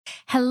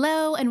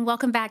Hello, and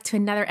welcome back to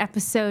another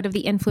episode of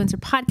the Influencer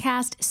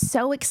Podcast.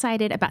 So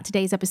excited about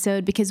today's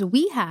episode because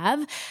we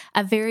have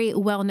a very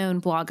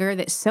well-known blogger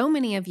that so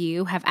many of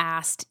you have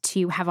asked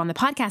to have on the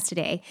podcast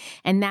today,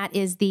 and that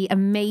is the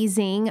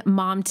amazing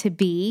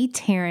mom-to-be,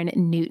 Taryn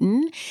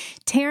Newton.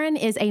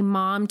 Taryn is a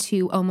mom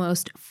to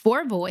almost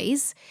 4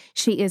 boys.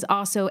 She is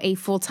also a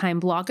full-time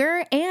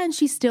blogger, and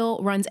she still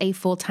runs a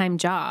full-time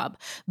job,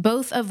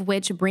 both of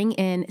which bring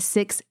in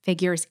 6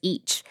 figures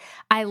each.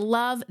 I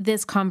love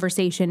this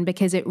conversation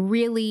because it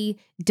really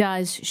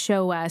does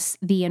show us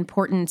the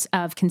importance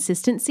of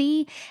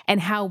consistency and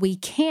how we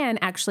can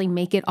actually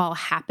make it all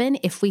happen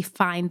if we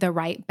find the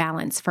right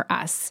balance for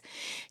us.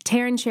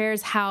 Taryn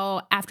shares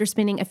how after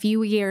spending a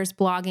few years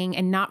blogging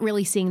and not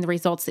really seeing the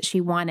results that she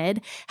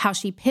wanted, how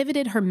she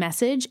pivoted her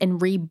message and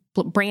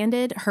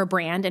rebranded her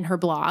brand and her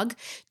blog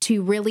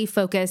to really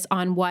focus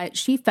on what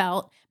she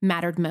felt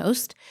mattered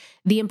most,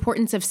 the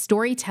importance of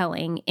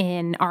storytelling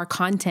in our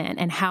content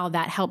and how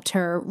that helped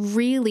her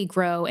really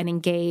grow an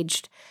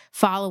engaged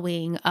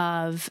following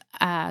of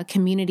a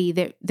community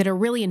that are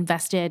really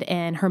invested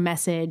in her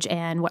message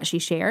and what she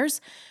shares.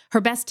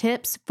 Her best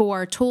tips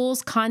for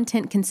tools,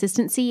 content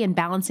consistency, and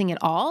balancing it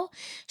all.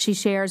 She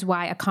shares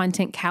why a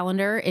content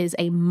calendar is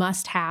a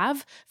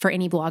must-have for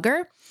any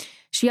blogger.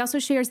 She also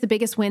shares the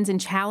biggest wins and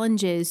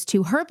challenges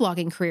to her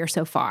blogging career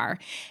so far,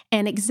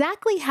 and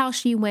exactly how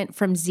she went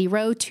from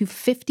 $0 to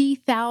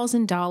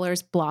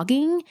 $50,000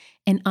 blogging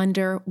in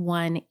under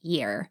 1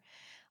 year.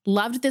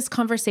 Loved this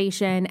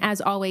conversation.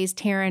 As always,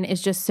 Taryn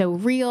is just so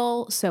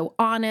real, so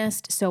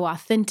honest, so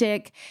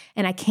authentic,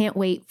 and I can't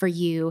wait for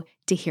you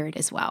to hear it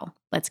as well.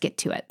 Let's get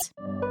to it.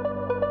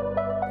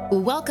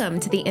 Welcome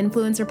to the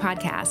Influencer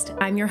Podcast.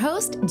 I'm your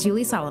host,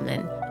 Julie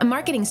Solomon, a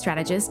marketing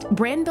strategist,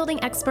 brand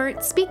building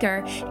expert,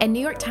 speaker, and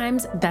New York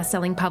Times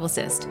bestselling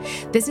publicist.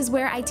 This is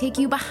where I take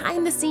you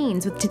behind the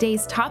scenes with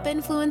today's top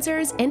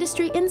influencers,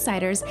 industry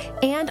insiders,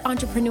 and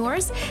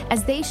entrepreneurs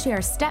as they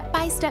share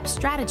step-by-step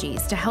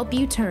strategies to help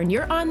you turn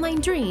your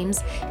online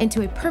dreams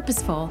into a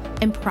purposeful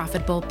and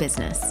profitable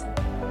business.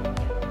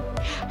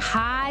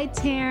 Hi,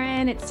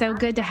 Taryn. It's so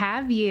good to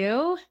have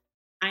you.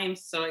 I am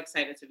so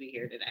excited to be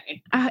here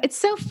today. It's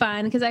so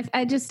fun because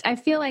I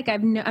feel like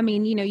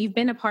you've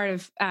been a part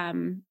of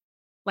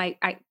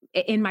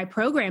in my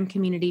program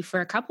community for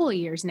a couple of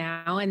years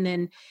now, and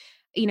then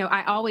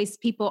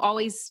people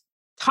always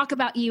talk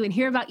about you and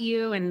hear about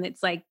you, and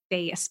it's like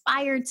they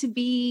aspire to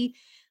be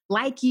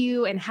like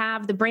you and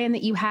have the brand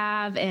that you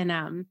have,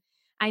 and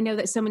I know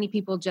that so many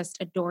people just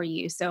adore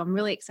you. So I'm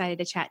really excited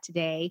to chat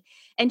today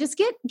and just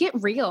get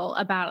real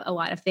about a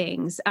lot of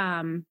things.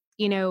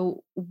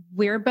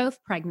 We're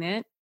both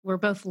pregnant. We're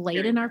both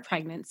late in our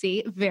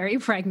pregnancy, very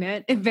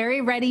pregnant,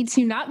 very ready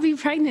to not be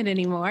pregnant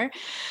anymore.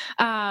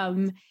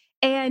 And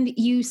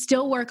you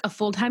still work a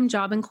full-time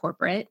job in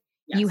corporate.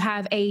 Yes. You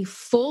have a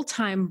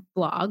full-time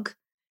blog.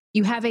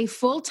 You have a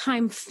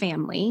full-time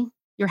family.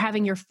 You're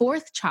having your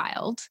 4th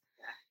child.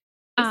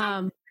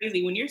 Yeah.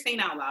 Crazy. When you're saying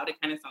out loud, it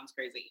kind of sounds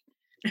crazy.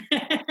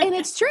 And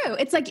it's true.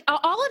 It's like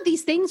all of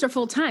these things are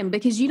full-time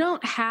because you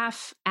don't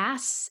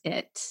half-ass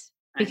it.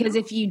 Because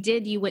if you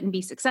did, you wouldn't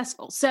be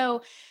successful.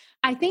 So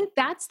I think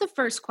that's the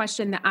first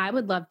question that I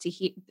would love to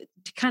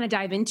kind of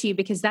dive into,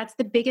 because that's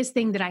the biggest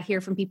thing that I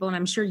hear from people. And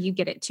I'm sure you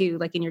get it too,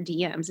 like in your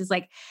DMs, is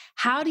like,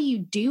 how do you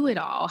do it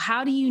all?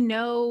 How do you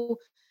know,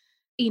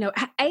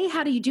 A,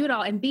 how do you do it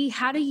all? And B,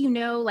 how do you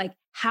know like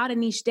how to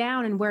niche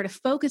down and where to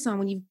focus on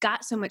when you've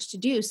got so much to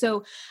do?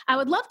 So I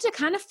would love to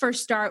kind of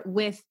first start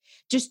with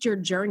just your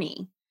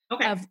journey.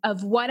 Okay.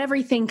 Of what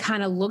everything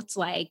kind of looked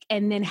like,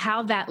 and then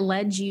how that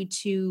led you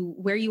to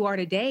where you are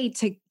today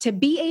to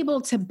be able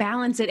to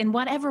balance it in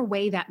whatever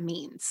way that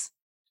means.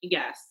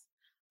 Yes.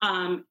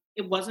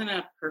 It wasn't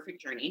a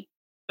perfect journey,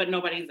 but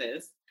nobody's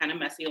is. Kind of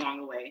messy along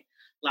the way.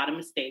 A lot of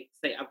mistakes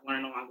that I've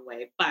learned along the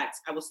way. But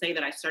I will say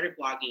that I started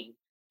blogging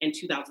in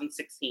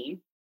 2016.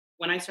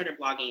 When I started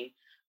blogging,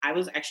 I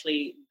was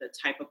actually the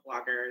type of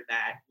blogger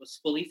that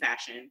was fully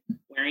fashion,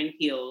 wearing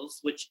heels,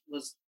 which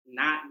was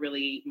not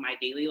really my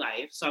daily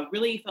life. So I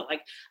really felt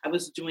like I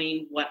was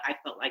doing what I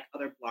felt like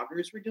other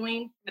bloggers were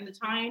doing at the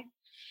time.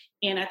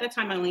 And at that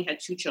time, I only had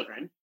 2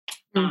 children.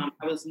 I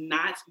was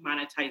not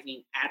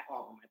monetizing at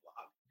all on my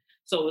blog.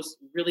 So it was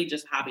really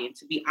just a hobby. And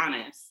to be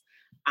honest,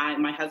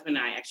 my husband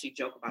and I actually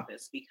joke about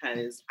this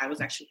because I was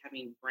actually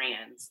having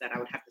brands that I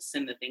would have to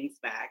send the things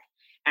back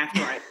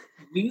after I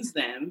used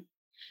them.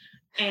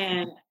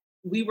 And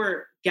we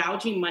were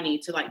gouging money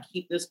to like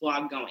keep this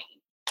blog going.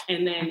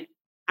 And then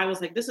I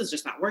was like, this is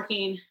just not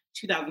working.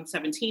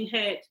 2017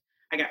 hit.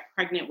 I got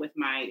pregnant with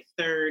my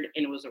 3rd,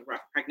 and it was a rough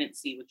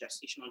pregnancy with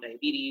gestational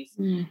diabetes.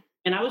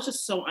 And I was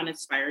just so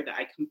uninspired that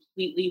I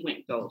completely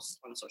went ghost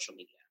on social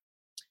media.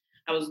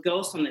 I was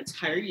ghost on the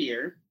entire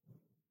year.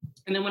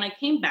 And then when I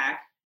came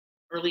back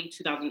early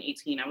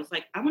 2018, I was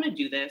like, I want to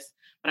do this,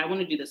 but I want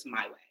to do this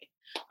my way.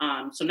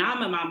 So now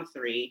I'm a mom of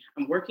 3.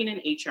 I'm working in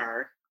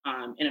HR.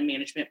 In a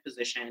management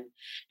position.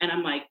 And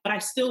I'm like, but I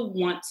feel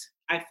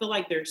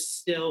like there's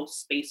still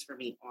space for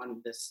me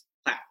on this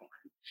platform.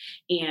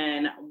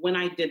 And when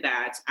I did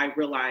that, I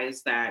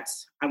realized that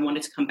I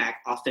wanted to come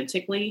back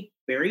authentically,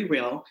 very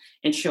real,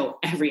 and show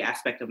every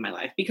aspect of my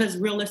life. Because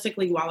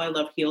realistically, while I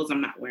love heels,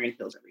 I'm not wearing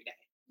heels every day.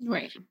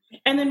 Right.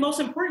 And then most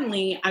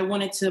importantly, I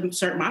wanted to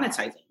start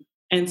monetizing.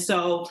 And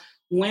so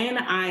when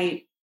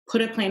I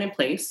put a plan in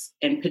place,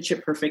 and Pitch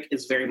It Perfect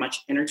is very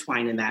much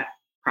intertwined in that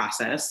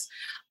process,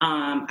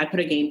 I put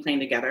a game plan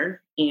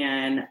together,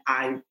 and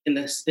in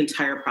this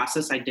entire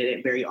process, I did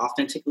it very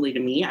authentically to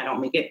me. I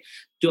don't make it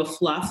do a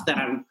fluff that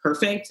I'm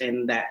perfect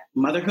and that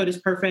motherhood is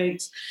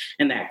perfect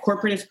and that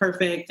corporate is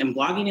perfect and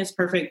blogging is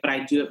perfect, but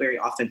I do it very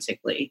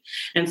authentically.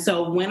 And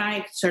so when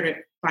I started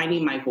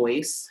finding my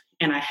voice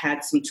and I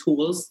had some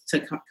tools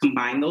to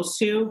combine those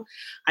two,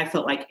 I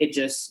felt like it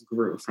just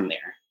grew from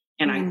there.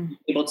 And I was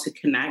able to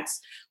connect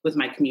with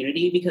my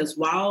community because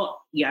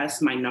while,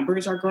 yes, my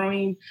numbers are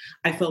growing,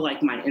 I feel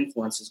like my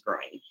influence is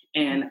growing.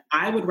 And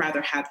I would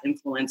rather have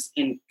influence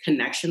in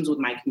connections with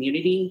my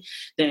community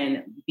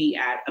than be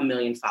at 1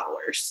 million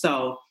followers.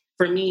 So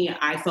for me,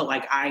 I felt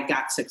like I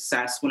got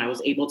success when I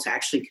was able to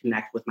actually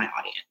connect with my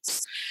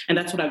audience. And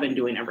that's what I've been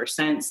doing ever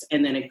since.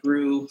 And then it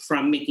grew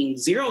from making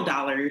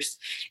 $0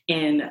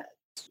 in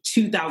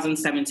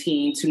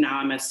 2017 to now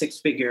I'm a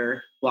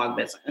 6-figure blog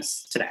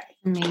business today.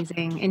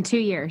 Amazing. In 2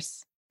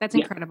 years. That's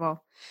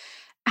incredible.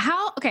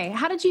 How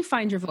did you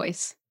find your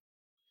voice?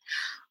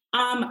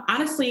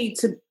 Honestly,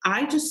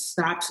 I just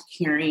stopped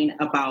caring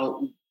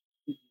about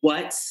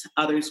what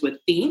others would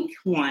think,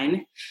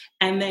 one,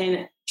 and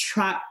then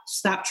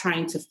stop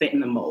trying to fit in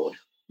the mold.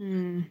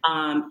 And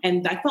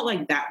I felt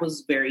like that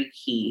was very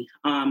key.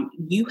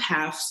 You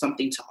have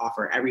something to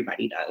offer.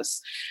 Everybody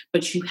does,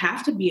 but you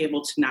have to be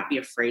able to not be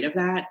afraid of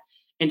that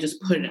and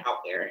just put it out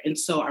there. And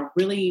so I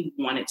really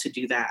wanted to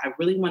do that. I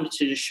really wanted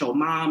to just show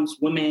moms,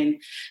 women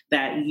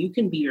that you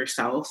can be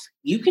yourself.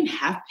 You can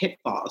have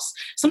pitfalls.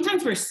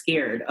 Sometimes we're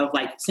scared of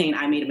like saying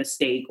I made a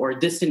mistake or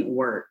this didn't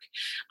work.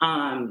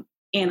 And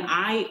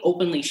I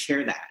openly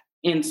share that.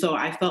 And so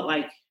I felt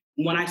like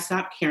when I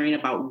stopped caring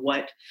about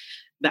what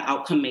the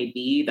outcome may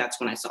be, that's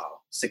when I saw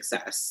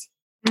success.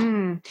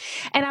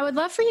 And I would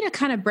love for you to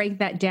kind of break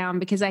that down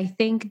because I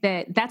think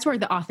that that's where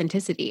the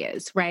authenticity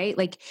is, right?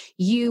 Like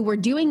you were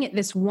doing it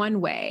this one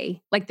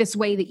way, like this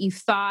way that you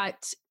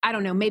thought, I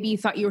don't know, maybe you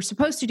thought you were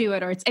supposed to do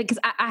it, or it's because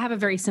I have a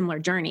very similar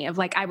journey of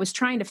like, I was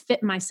trying to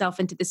fit myself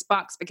into this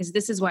box because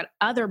this is what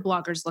other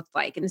bloggers looked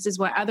like. And this is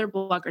what other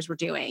bloggers were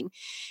doing.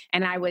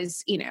 And I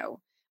was,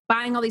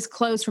 buying all these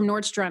clothes from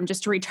Nordstrom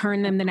just to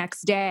return them the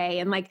next day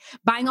and like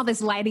buying all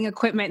this lighting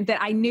equipment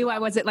that I knew I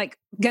wasn't like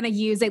going to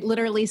use. It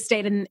literally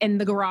stayed in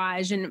the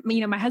garage. And,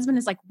 my husband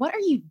is like, what are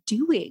you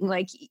doing?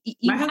 Like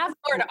you have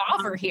more to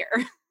offer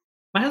here.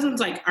 My husband's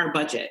like our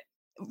budget.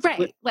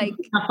 Right. Like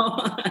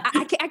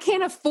I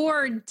can't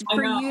afford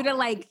for you to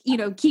like,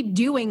 keep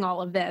doing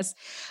all of this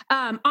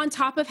on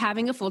top of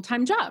having a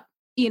full-time job,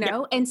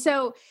 And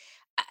so,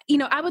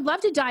 I would love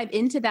to dive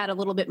into that a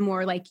little bit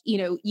more. Like,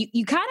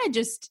 you kind of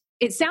just,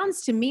 it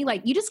sounds to me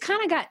like you just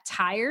kind of got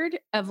tired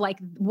of like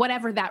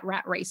whatever that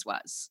rat race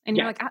was. And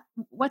you're like,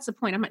 what's the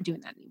point? I'm not doing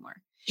that anymore.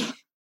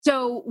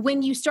 So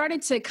when you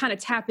started to kind of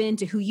tap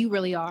into who you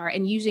really are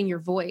and using your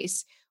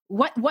voice,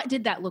 what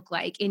did that look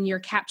like in your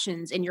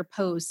captions, in your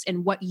posts,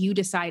 and what you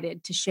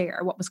decided to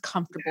share? What was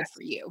comfortable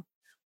for you?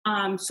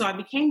 So I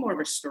became more of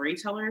a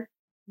storyteller.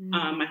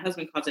 My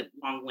husband calls it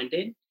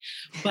long-winded,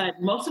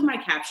 but most of my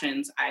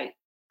captions,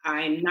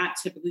 I'm not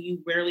typically,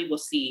 you rarely will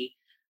see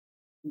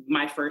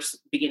my first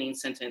beginning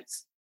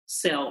sentence,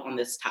 sell on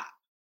this top.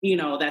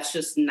 That's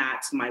just not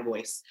my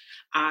voice.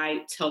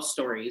 I tell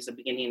stories, a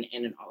beginning and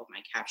end in all of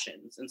my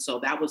captions. And so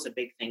that was a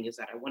big thing, is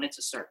that I wanted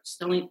to start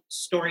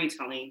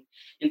storytelling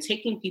and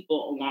taking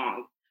people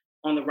along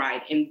on the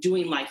ride and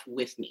doing life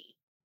with me.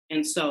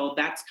 And so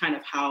that's kind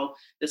of how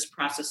this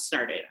process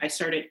started. I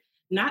started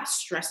not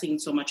stressing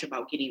so much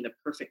about getting the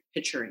perfect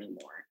picture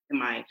anymore in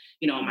my,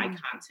 in my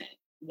content.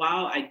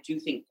 While I do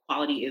think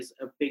quality is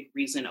a big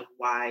reason of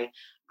why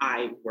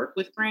I work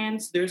with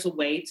brands, there's a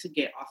way to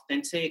get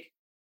authentic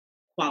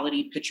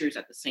quality pictures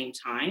at the same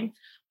time.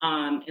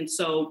 And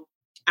so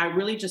I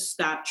really just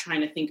stopped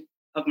trying to think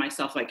of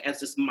myself like as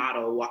this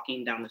model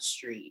walking down the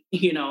street,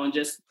 and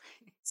just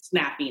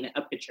snapping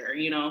a picture,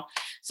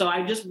 So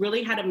I just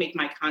really had to make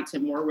my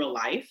content more real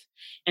life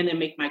and then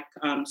make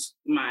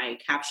my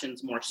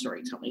captions more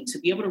storytelling to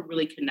be able to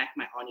really connect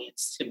my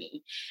audience to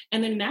me.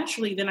 And then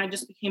naturally, then I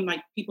just became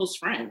like people's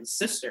friends,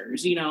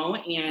 sisters,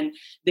 and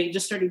they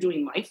just started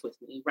doing life with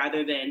me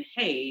rather than,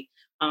 hey,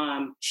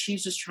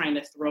 she's just trying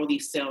to throw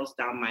these sales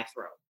down my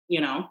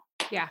throat,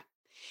 Yeah.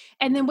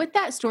 And then with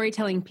that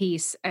storytelling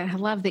piece, I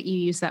love that you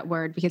use that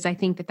word because I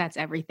think that that's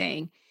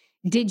everything.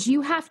 Did you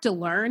have to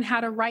learn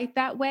how to write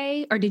that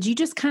way? Or did you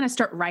just kind of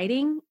start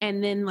writing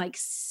and then like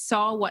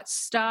saw what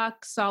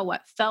stuck, saw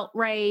what felt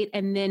right,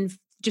 and then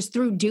just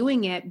through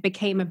doing it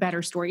became a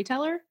better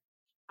storyteller?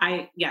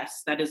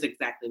 Yes, that is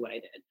exactly what I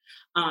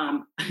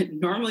did.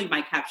 Normally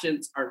my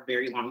captions are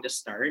very long to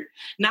start.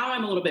 Now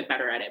I'm a little bit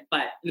better at it,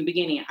 but in the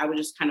beginning I would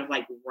just kind of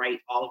like write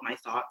all of my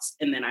thoughts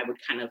and then I would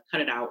kind of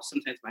cut it out.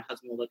 Sometimes my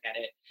husband will look at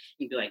it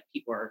and be like,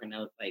 people are going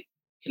to like,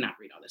 cannot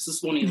read all this.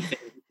 This won't even fit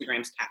in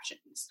Instagram's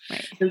captions.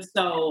 Right. And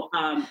so,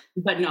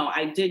 but no,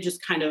 I did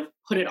just kind of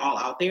put it all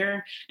out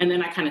there and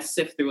then I kind of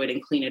sift through it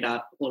and clean it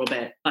up a little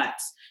bit. But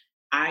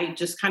I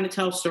just kind of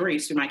tell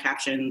stories through my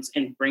captions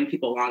and bring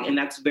people along. And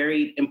that's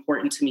very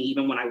important to me,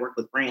 even when I work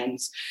with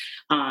brands.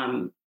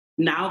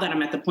 Now that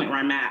I'm at the point where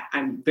I'm at,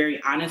 I'm very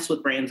honest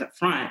with brands up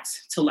front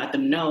to let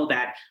them know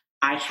that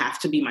I have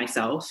to be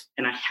myself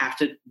and I have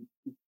to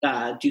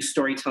do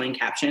storytelling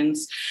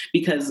captions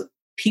because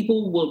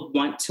people will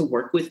want to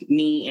work with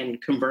me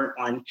and convert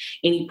on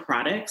any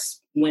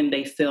products when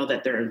they feel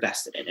that they're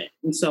invested in it.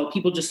 And so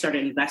people just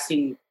started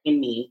investing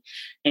in me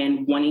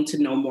and wanting to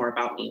know more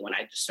about me when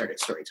I just started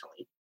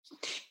storytelling.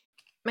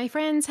 My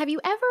friends, have you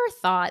ever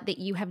thought that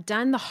you have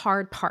done the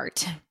hard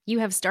part? You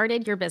have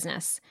started your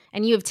business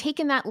and you have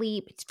taken that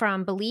leap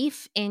from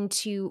belief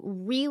into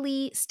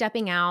really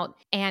stepping out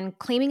and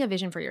claiming a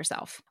vision for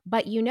yourself.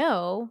 But you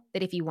know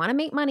that if you want to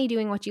make money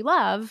doing what you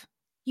love,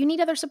 you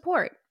need other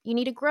support. You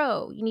need to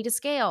grow. You need to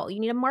scale. You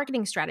need a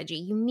marketing strategy.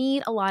 You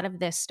need a lot of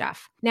this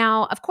stuff.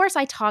 Now, of course,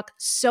 I talk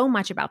so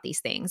much about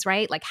these things,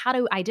 right? Like how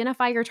to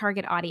identify your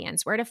target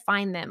audience, where to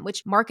find them,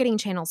 which marketing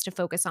channels to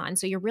focus on.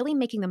 So you're really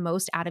making the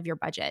most out of your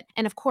budget.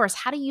 And of course,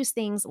 how to use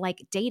things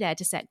like data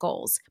to set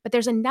goals. But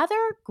there's another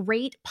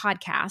great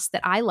podcast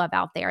that I love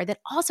out there that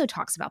also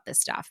talks about this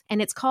stuff.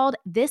 And it's called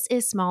This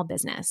is Small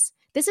Business.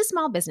 This is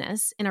Small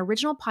Business, an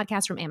original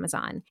podcast from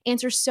Amazon,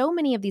 answers so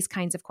many of these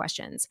kinds of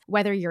questions.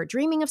 Whether you're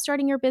dreaming of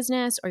starting your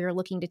business or you're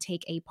looking to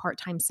take a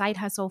part-time side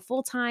hustle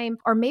full-time,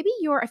 or maybe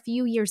you're a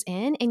few years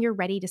in and you're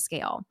ready to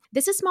scale.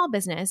 This is Small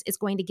Business is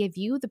going to give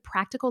you the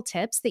practical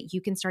tips that you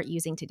can start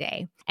using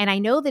today. And I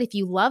know that if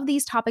you love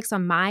these topics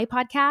on my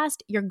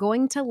podcast, you're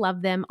going to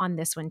love them on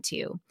this one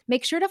too.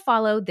 Make sure to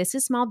follow This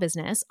is Small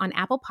Business on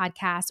Apple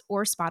Podcasts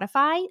or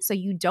Spotify so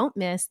you don't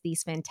miss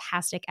these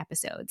fantastic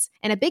episodes.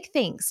 And a big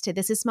thanks to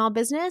This is Small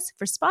Business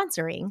for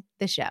sponsoring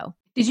the show.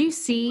 Did you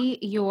see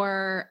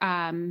your,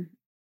 and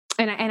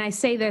I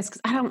say this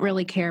because I don't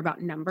really care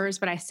about numbers,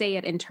 but I say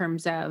it in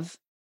terms of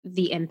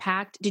the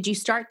impact. Did you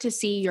start to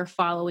see your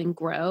following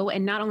grow,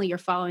 and not only your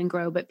following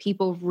grow, but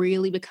people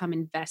really become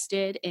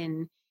invested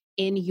in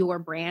your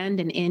brand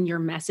and in your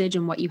message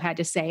and what you had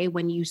to say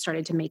when you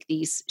started to make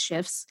these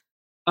shifts?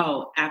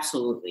 Oh,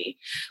 absolutely.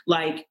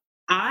 Like,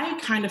 I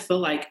kind of feel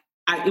like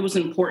it was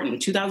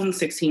important.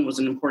 2016 was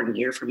an important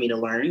year for me to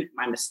learn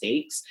my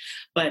mistakes,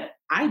 but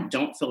I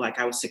don't feel like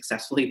I was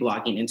successfully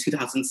blogging in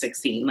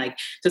 2016. Like,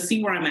 to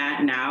see where I'm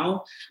at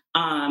now,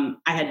 I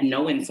had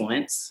no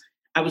influence.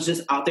 I was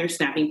just out there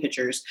snapping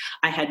pictures.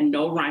 I had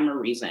no rhyme or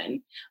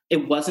reason.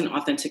 It wasn't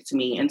authentic to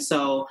me. And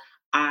so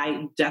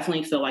I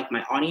definitely feel like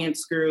my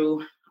audience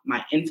grew.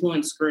 My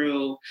influence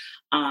grew,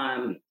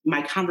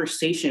 my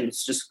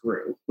conversations just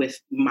grew with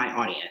my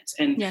audience.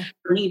 And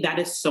for me, that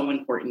is so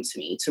important to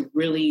me, to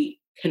really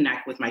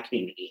connect with my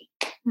community.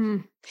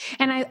 And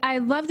I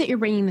love that you're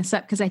bringing this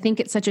up, because I think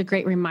it's such a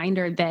great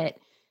reminder that,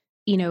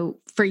 you know,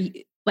 for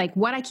like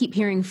what I keep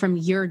hearing from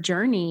your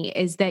journey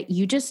is that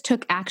you just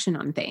took action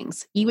on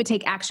things. You would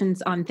take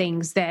actions on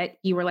things that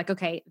you were like,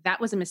 okay, that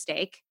was a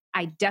mistake.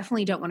 I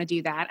definitely don't want to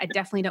do that. I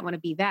definitely don't want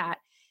to be that.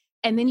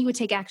 And then you would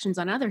take actions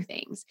on other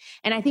things.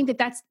 And I think that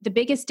that's the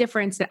biggest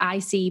difference that I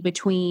see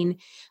between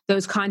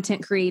those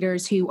content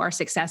creators who are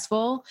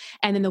successful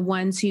and then the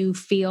ones who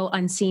feel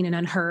unseen and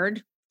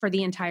unheard for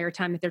the entire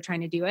time that they're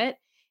trying to do it,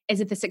 is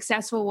that the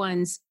successful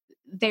ones,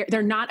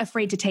 they're not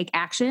afraid to take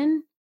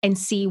action and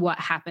see what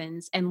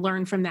happens and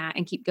learn from that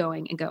and keep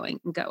going and going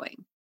and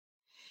going.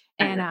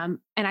 And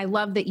I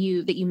love that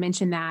you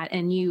mentioned that.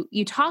 And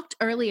you talked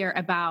earlier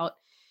about,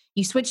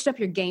 you switched up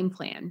your game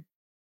plan.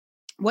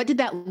 What did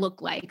that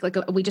look like? Like,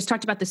 we just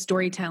talked about the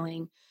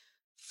storytelling.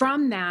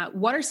 From that,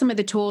 what are some of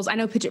the tools? I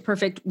know Pitch It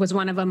Perfect was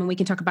one of them, and we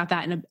can talk about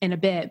that in a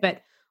bit,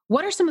 but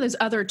what are some of those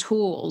other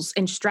tools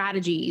and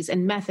strategies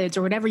and methods,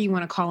 or whatever you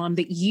want to call them,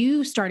 that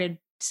you started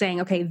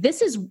saying, okay,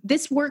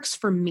 this works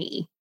for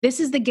me. This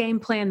is the game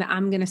plan that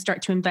I'm going to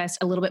start to invest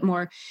a little bit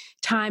more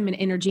time and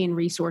energy and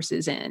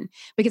resources in,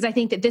 because I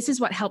think that this is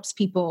what helps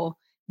people.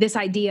 This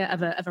idea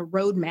of a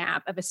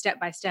roadmap, of a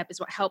step-by-step, is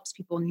what helps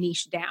people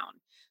niche down.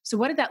 So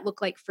what did that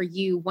look like for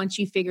you once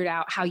you figured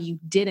out how you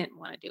didn't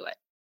want to do it?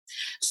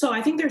 So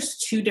I think there's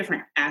two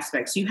different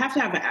aspects. You have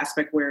to have an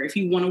aspect where, if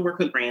you want to work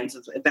with brands,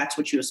 if that's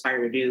what you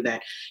aspire to do,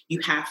 that you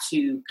have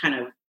to kind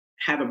of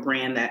have a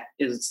brand that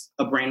is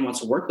a brand wants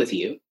to work with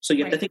you. So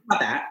you have to think about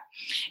that.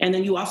 And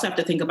then you also have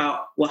to think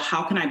about, well,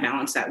 how can I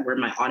balance that where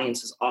my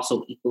audience is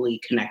also equally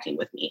connecting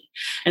with me?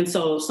 And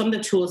so some of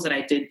the tools that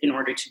I did in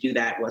order to do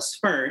that was,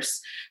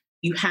 first,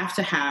 you have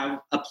to have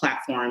a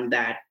platform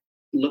that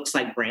looks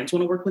like brands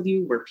want to work with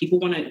you, where people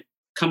want to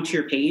come to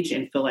your page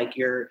and feel like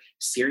you're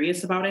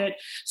serious about it.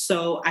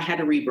 So I had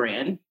to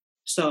rebrand.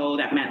 So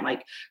that meant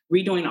like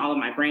redoing all of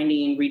my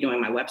branding, redoing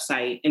my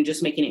website, and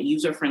just making it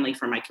user friendly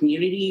for my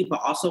community,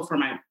 but also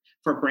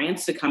for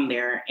brands to come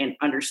there and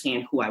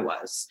understand who I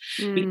was.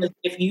 Because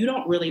if you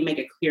don't really make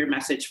a clear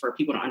message for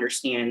people to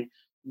understand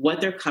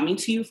what they're coming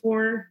to you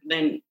for,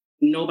 then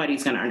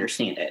nobody's going to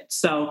understand it.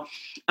 So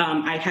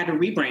I had to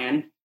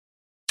rebrand.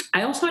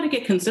 I also had to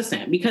get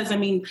consistent because, I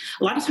mean,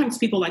 a lot of times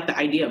people like the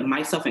idea,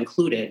 myself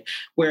included,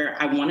 where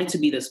I wanted to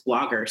be this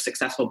blogger,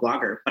 successful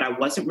blogger, but I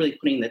wasn't really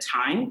putting the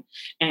time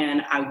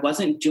and I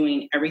wasn't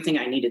doing everything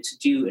I needed to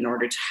do in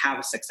order to have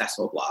a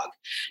successful blog.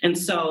 And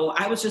so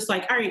I was just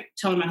like, all right,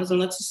 telling my husband,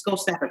 let's just go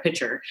snap a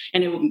picture.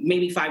 And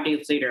maybe 5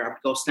 days later, I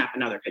would go snap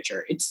another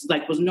picture. It's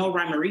like, was no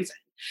rhyme or reason.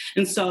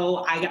 And so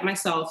I got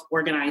myself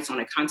organized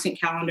on a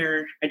content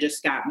calendar. I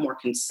just got more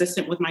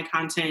consistent with my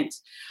content.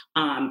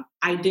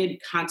 I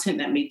did content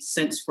that made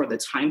sense for the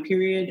time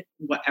period,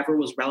 whatever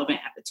was relevant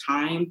at the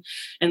time.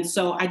 And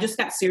so I just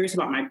got serious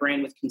about my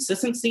brand with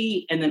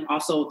consistency and then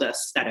also the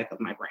aesthetic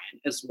of my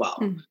brand as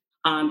well.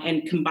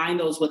 And combine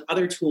those with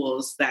other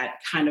tools that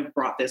kind of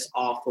brought this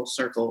all full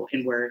circle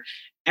and where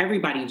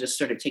everybody just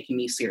started taking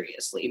me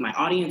seriously, my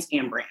audience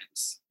and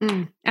brands.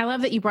 I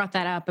love that you brought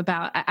that up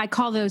about, I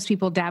call those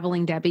people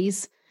dabbling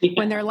Debbies. Yeah.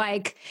 When they're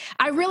like,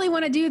 I really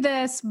want to do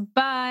this,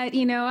 but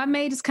I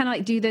may just kind of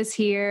like do this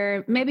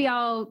here. Maybe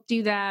I'll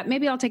do that.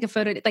 Maybe I'll take a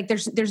photo. Like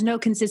there's no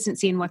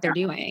consistency in what they're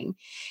doing.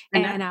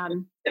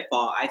 And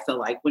pitfall, I feel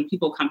like when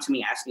people come to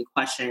me asking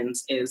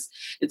questions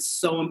it's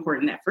so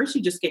important that first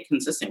you just get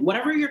consistent.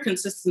 Whatever your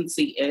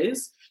consistency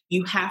is,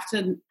 you have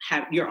to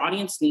have, your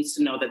audience needs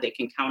to know that they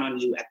can count on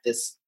you at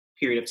this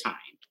period of time.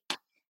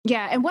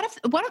 Yeah. And what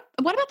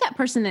about that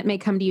person that may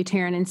come to you,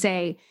 Taryn, and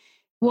say,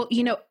 well,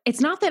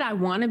 it's not that I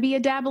want to be a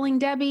dabbling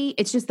Debbie.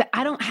 It's just that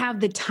I don't have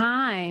the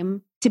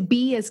time to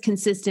be as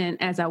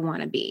consistent as I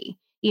want to be.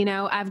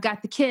 I've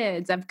got the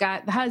kids, I've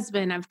got the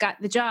husband, I've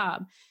got the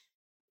job.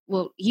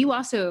 Well, you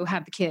also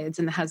have the kids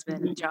and the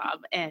husband and the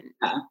job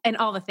and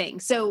all the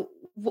things. So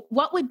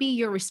what would be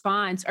your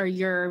response or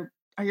your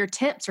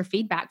tips or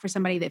feedback for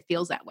somebody that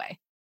feels that way?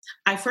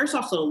 I first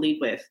also lead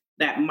with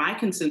that my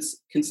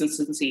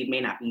consistency may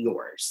not be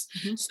yours.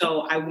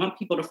 So I want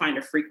people to find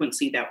a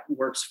frequency that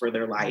works for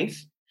their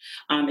life.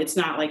 It's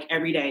not like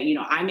every day,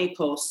 I may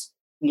post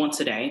once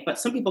a day, but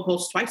some people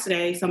post twice a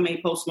day. Some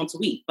may post once a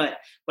week, but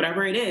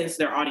whatever it is,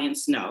 their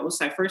audience knows.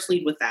 So I first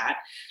lead with that.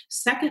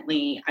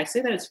 Secondly, I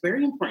say that it's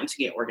very important to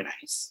get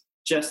organized,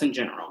 just in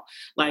general.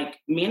 Like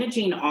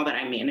managing all that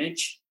I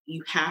manage,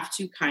 you have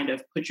to kind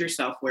of put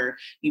yourself where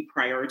you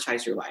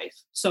prioritize your life.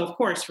 So of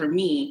course, for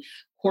me,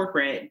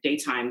 corporate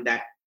daytime,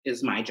 that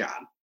is my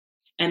job.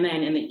 And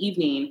then in the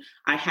evening,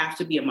 I have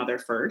to be a mother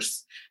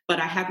first, but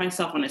I have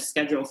myself on a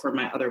schedule for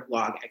my other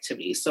blog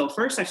activities. So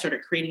first I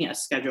started creating a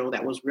schedule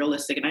that was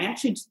realistic. And I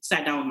actually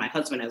sat down with my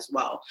husband as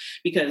well,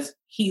 because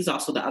he's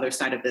also the other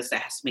side of this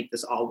that has to make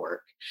this all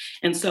work.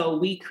 And so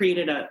we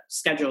created a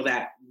schedule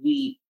that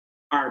we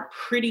are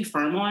pretty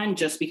firm on,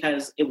 just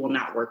because it will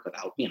not work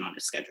without being on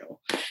a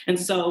schedule. And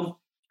so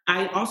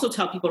I also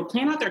tell people to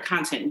plan out their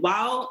content.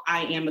 While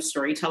I am a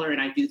storyteller and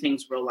I do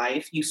things real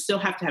life, you still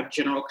have to have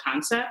general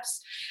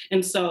concepts.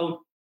 And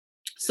so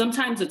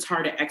sometimes it's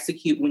hard to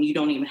execute when you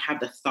don't even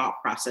have the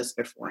thought process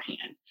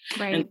beforehand.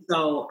 Right. And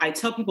so I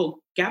tell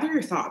people, gather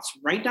your thoughts,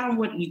 write down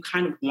what you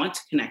kind of want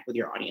to connect with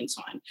your audience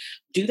on.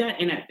 Do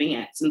that in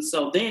advance. And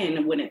so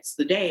then when it's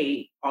the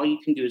day, all you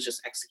can do is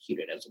just execute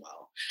it as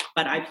well.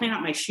 But I plan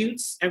out my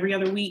shoots every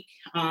other week.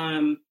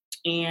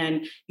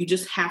 And you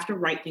just have to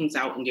write things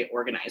out and get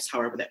organized,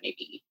 however that may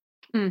be.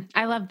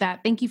 I love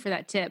that. Thank you for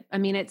that tip. I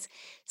mean,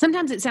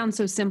 sometimes it sounds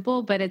so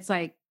simple, but it's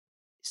like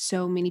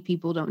so many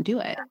people don't do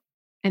it.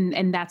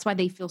 And that's why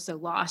they feel so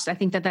lost. I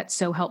think that that's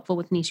so helpful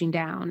with niching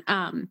down.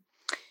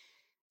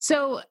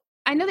 So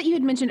I know that you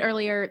had mentioned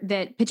earlier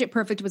that Pitch It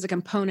Perfect was a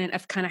component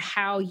of kind of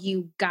how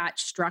you got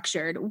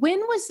structured.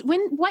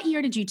 What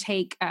year did you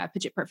take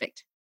Pitch It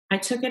Perfect? I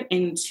took it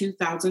in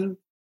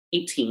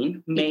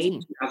 2018, May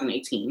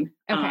 2018.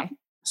 Okay.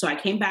 So I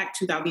came back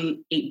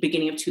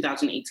beginning of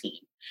 2018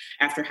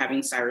 after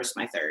having Cyrus,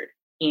 my third.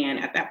 And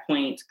at that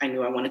point, I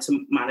knew I wanted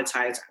to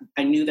monetize.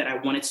 I knew that I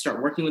wanted to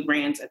start working with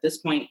brands. At this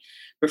point,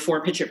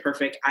 before Pitch It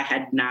Perfect, I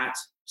had not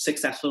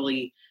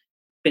successfully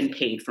been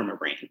paid from a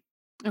brand.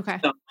 Okay.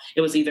 So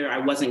it was either I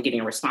wasn't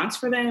getting a response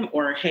for them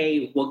or,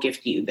 hey, we'll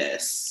gift you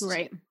this.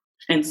 Right.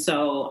 And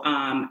so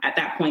at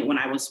that point, when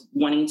I was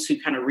wanting to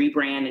kind of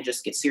rebrand and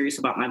just get serious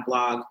about my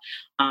blog,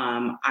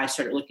 I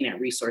started looking at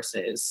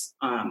resources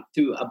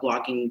through a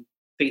blogging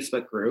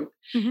Facebook group,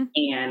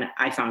 and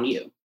I found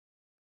you.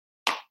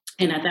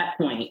 And at that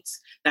point,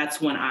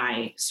 that's when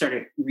I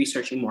started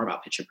researching more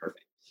about Pitch It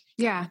Perfect.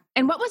 Yeah.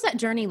 And what was that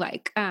journey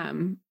like?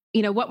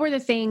 What were the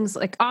things,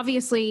 like,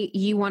 obviously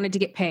you wanted to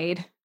get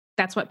paid.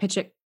 That's what Pitch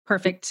It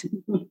Perfect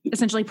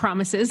essentially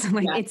promises.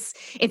 Like, it's,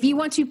 if you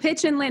want to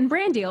pitch and land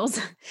brand deals,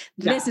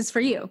 this is for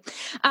you.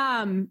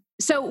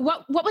 So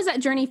what was that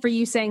journey for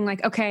you, saying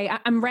like, okay,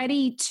 I'm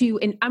ready to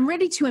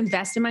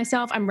invest in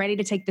myself. I'm ready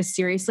to take this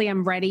seriously.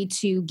 I'm ready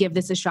to give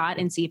this a shot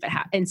and see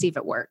if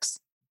it works.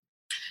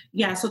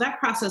 Yeah. So that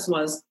process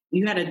was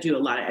you had to do a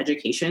lot of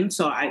education.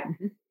 So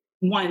Mhm.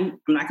 one,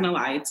 I'm not going to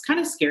lie, it's kind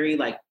of scary,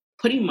 like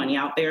putting money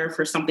out there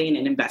for something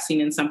and investing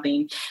in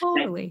something that you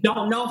Totally.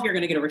 don't know if you're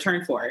going to get a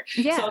return for.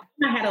 So Yeah.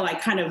 I had to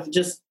like kind of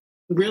just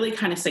really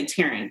kind of say,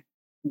 Taryn,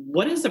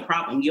 what is the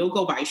problem? You'll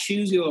go buy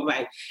shoes, you'll go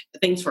buy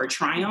things for a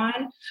try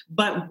on,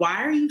 but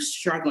why are you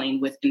struggling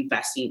with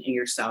investing in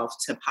yourself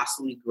to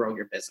possibly grow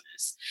your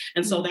business?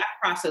 And so Mhm. that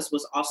process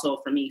was also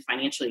for me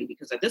financially,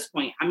 because at this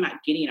point, I'm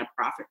not getting a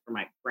profit for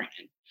my brand.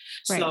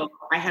 Right. So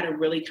I had to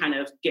really kind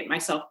of get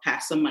myself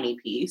past the money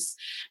piece.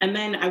 And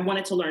then I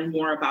wanted to learn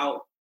more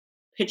about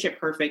Pitch It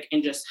Perfect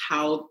and just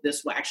how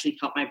this will actually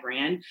help my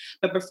brand.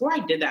 But before I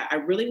did that, I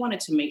really wanted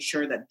to make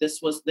sure that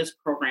this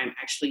program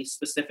actually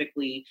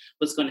specifically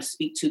was going to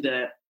speak to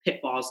the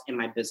pitfalls in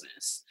my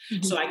business.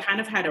 Mhm. So I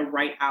kind of had to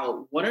write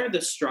out what are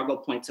the struggle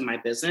points in my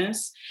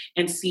business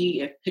and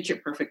see if Pitch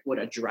It Perfect would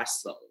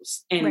address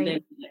those.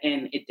 Right.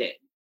 And it did.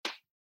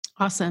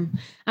 Awesome.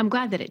 I'm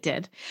glad that it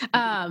did.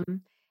 Um,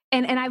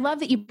 and I love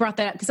that you brought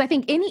that up because I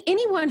think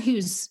anyone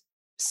who's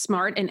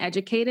smart and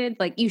educated,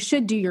 like you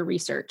should do your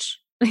research.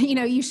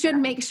 You should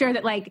make sure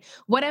that like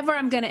whatever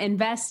I'm going to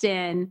invest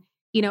in,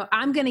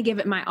 I'm going to give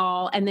it my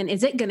all. And then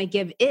is it going to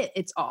give it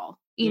its all?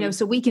 Mhm.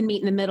 So we can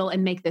meet in the middle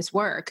and make this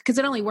work because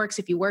it only works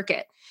if you work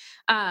it.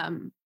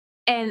 Um,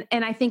 and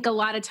I think a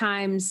lot of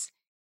times,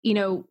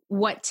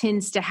 what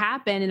tends to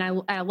happen,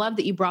 and I love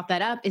that you brought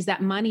that up, is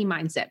that money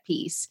mindset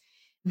piece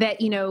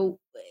that,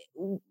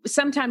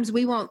 sometimes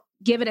we won't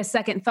give it a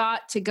second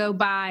thought to go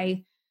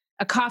buy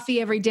a coffee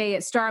every day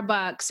at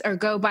Starbucks or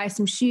go buy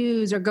some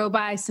shoes or go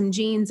buy some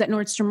jeans at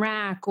Nordstrom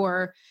Rack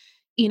or,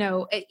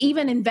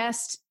 even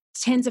invest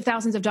tens of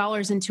thousands of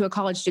dollars into a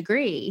college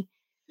degree.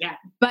 Yeah.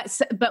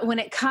 But when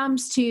it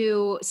comes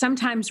to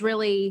sometimes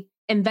really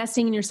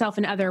investing in yourself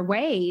in other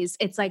ways,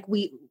 it's like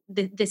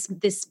this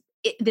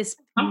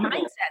Comfortable.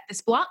 mindset,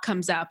 this block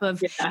comes up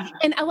of, Yeah.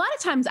 and a lot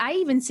of times I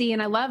even see,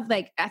 and I love,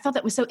 like, I thought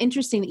that was so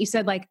interesting that you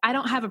said, like, I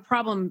don't have a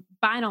problem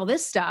buying all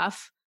this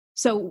stuff.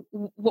 So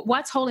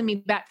what's holding me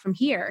back from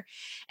here?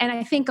 And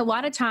I think a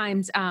lot of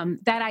times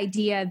that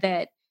idea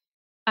that,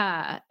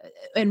 uh,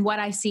 and what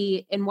I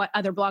see and what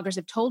other bloggers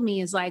have told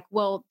me is like,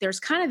 well, there's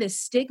kind of this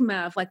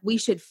stigma of like, we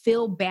should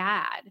feel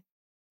bad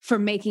for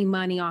making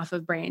money off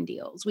of brand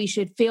deals. We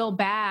should feel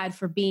bad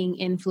for being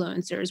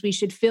influencers. We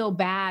should feel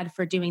bad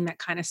for doing that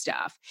kind of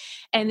stuff.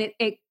 And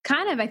it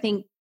kind of, I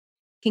think,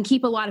 can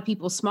keep a lot of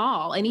people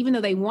small. And even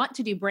though they want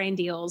to do brand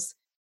deals,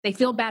 they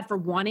feel bad for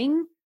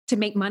wanting to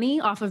make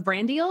money off of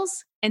brand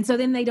deals. And so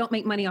then they don't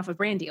make money off of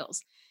brand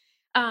deals.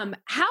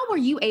 How were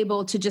you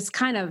able to just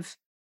kind of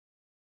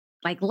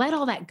like let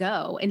all that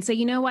go and say,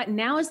 you know what,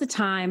 now is the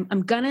time.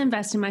 I'm going to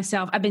invest in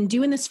myself. I've been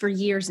doing this for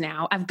years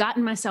now. I've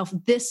gotten myself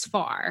this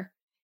far.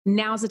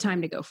 Now's the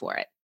time to go for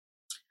it.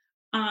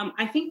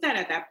 I think that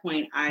at that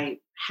point, I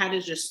had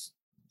to just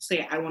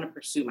say, I want to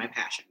pursue my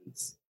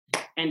passions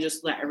and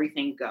just let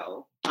everything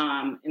go.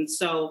 And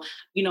so,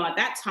 at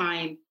that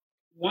time,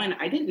 one,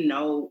 I didn't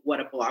know what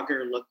a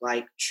blogger looked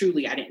like.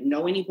 Truly, I didn't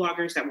know any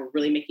bloggers that were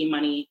really making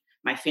money.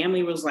 My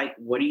family was like,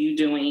 what are you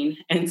doing?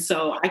 And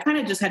so I kind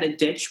of just had to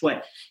ditch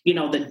what,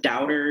 the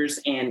doubters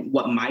and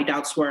what my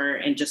doubts were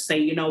and just say,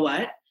 you know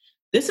what?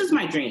 This is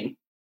my dream.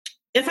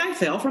 If I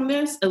fail from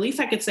this, at least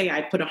I could say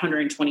I put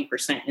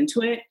 120%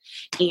 into it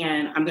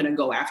and I'm going to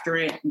go after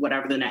it,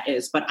 whatever the net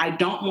is. But I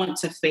don't want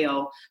to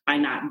fail by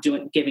not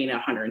giving it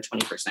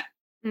 120%.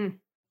 Mm.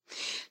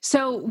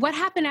 So what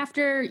happened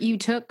after you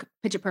took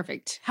Pitch It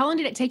Perfect? How long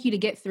did it take you to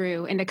get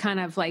through and to kind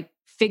of like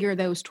figure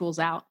those tools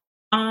out?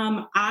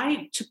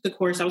 I took the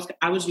course.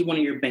 I was one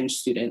of your bench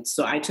students,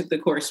 so I took the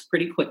course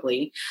pretty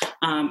quickly.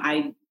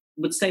 I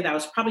would say that I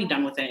was probably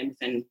done with it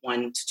within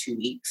 1 to 2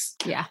 weeks.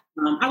 Yeah.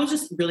 I was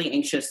just really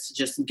anxious to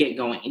just get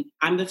going.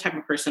 I'm the type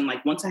of person,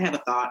 like, once I have a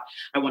thought,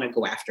 I want to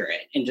go after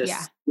it and just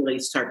Yeah. really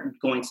start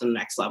going to the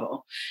next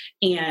level.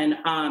 And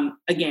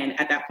again,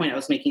 at that point, I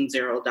was making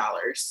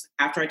 $0.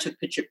 After I took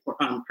Pitch It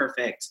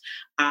Perfect,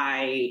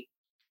 I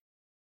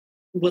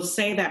will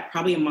say that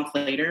probably a month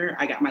later,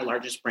 I got my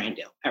largest brand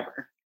deal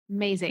ever.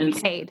 Amazing. And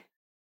Paid.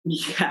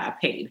 yeah,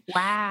 paid.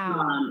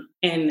 Wow.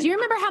 And Do you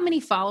remember how many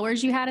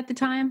followers you had at the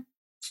time?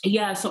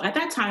 yeah, so at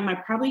that time, I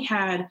probably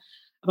had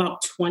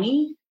about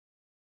 20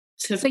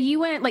 to So you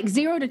went like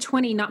 0 to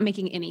 20, not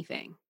making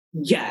anything.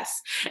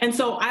 yes. And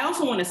so I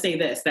also want to say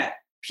this, that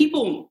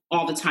people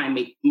all the time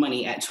make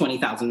money at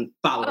 20,000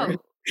 followers.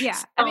 Oh, yeah.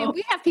 I mean, So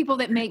we have people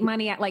that make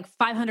money at like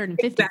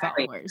 550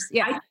 exactly. followers.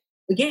 Yeah.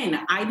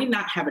 I did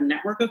not have a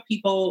network of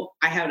people.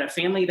 I had a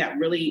family that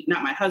really,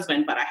 not my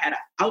husband, but I had an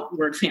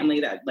outward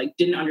family that like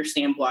didn't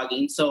understand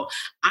blogging. So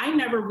I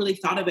never really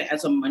thought of it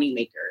as a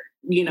moneymaker.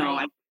 Right.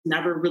 I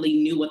never really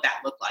knew what that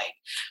looked like.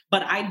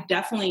 But I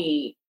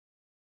definitely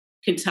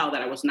could tell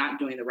that I was not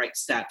doing the right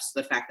steps.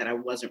 The fact that I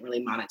wasn't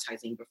really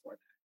monetizing before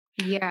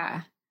that.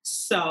 Yeah.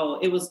 So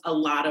it was a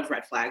lot of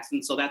red flags.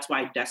 And so that's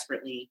why I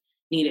desperately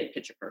needed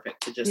Pitch It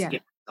Perfect to just Yeah.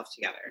 get myself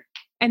together.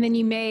 And then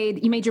you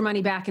made your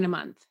money back in a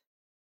month.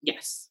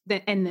 Yes.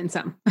 And then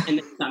some. And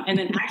then some. And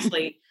then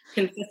actually,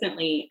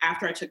 consistently,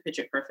 after I took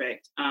Picture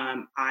Perfect,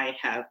 I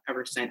have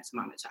ever since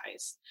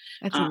monetized.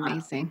 That's Uh,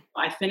 amazing.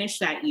 I finished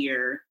that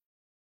year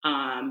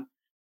um,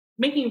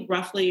 making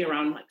roughly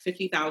around like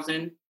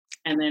 50,000,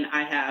 and then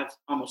I have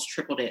almost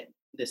tripled it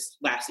this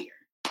last year.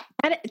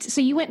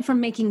 So you went from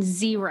making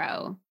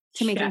zero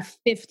to making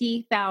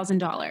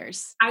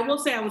 $50,000. I will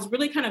say I was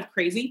really kind of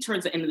crazy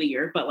towards the end of the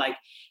year, but like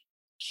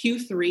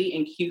Q3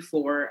 and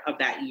Q4 of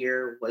that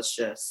year was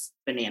just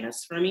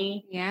bananas for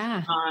me.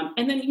 Yeah.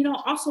 And then,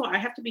 also I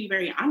have to be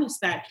very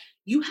honest that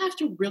you have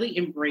to really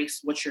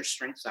embrace what your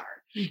strengths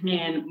are. Mm-hmm.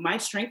 And my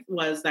strength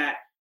was that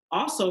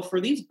also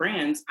for these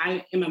brands,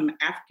 I am an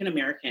African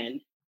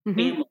American Mm-hmm.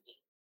 family,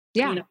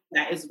 Yeah.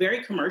 that is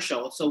very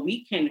commercial. So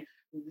we can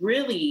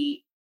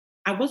really,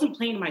 I wasn't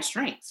playing my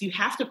strengths. You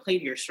have to play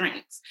to your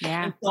strengths.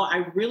 Yeah. And so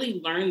I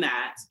really learned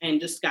that and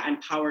just got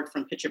empowered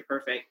from Picture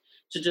Perfect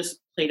to just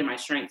play to my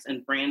strengths,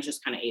 and brands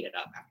just kind of ate it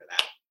up after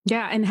that.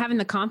 Yeah. And having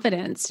the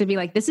confidence to be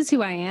like, this is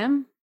who I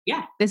am.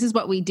 Yeah. This is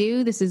what we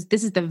do. This is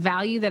the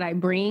value that I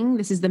bring.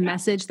 This is the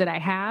message that I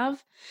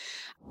have.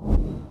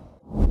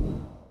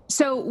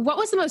 So what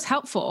was the most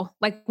helpful?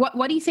 Like,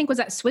 what do you think was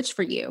that switch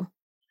for you?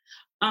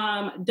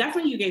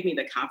 Definitely you gave me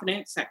the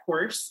confidence at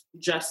course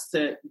just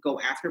to go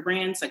after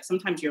brands. Like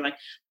sometimes you're like,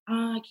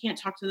 I can't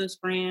talk to this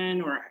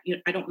brand, or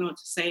I don't know what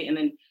to say. And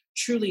then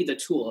truly the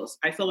tools.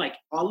 I feel like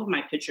all of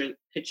my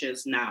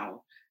pitches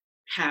now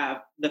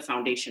have the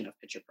foundation of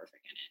Picture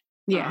Perfect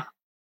in it. Yeah.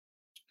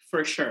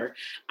 For sure.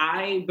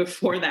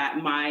 Before that,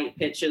 my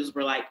pitches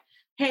were like,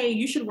 hey,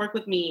 you should work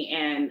with me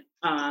and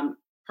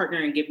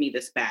partner and give me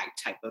this bag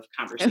type of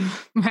conversation.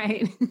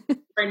 Right.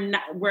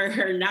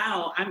 Where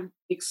now I'm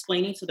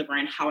explaining to the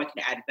brand how I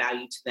can add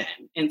value to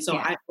them. And so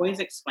I always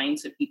explain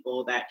to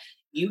people that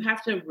you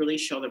have to really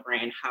show the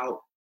brand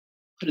how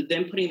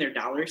them putting their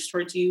dollars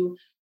towards you,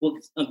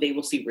 they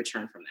will see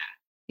return from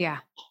that. Yeah.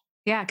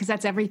 Yeah. Cause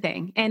that's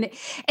everything. And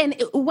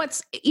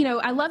what's,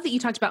 I love that you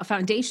talked about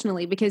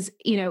foundationally because,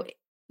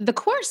 the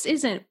course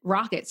isn't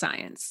rocket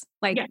science.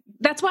 Like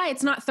that's why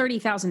it's not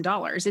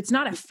 $30,000. It's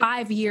not a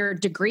 5-year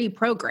degree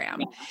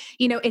program.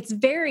 Yeah. It's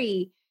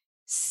very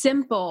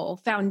simple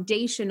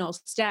foundational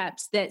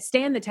steps that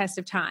stand the test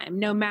of time,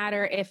 no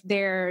matter if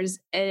there's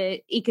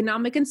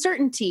economic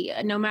uncertainty,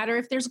 no matter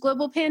if there's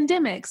global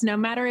pandemics, no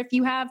matter if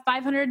you have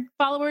 500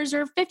 followers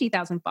or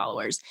 50,000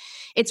 followers.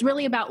 It's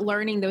really about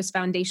learning those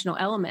foundational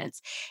elements.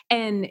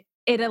 And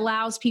it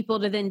allows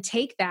people to then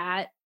take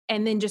that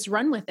and then just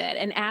run with it.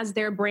 And as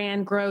their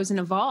brand grows and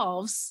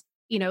evolves,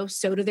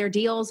 so do their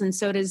deals, and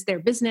so does their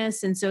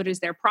business, and so does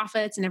their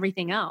profits and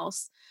everything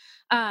else.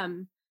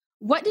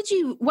 What did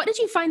you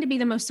find to be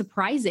the most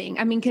surprising?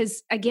 I mean,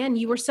 because again,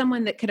 you were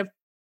someone that could have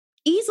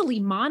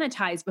easily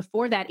monetized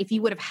before that if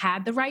you would have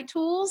had the right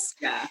tools.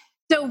 Yeah.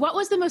 So what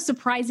was the most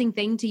surprising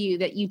thing to you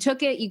that you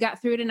took it, you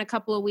got through it in a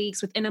couple of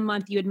weeks, within a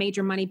month, you had made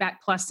your money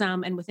back plus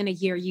some, and within a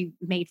year you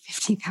made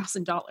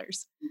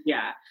 $50,000?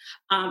 Yeah.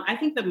 I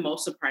think the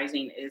most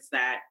surprising is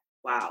that,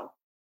 wow,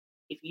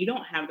 if you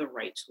don't have the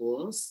right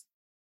tools,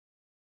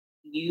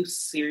 you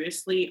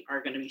seriously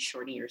are going to be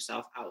shorting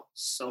yourself out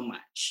so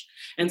much.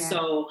 And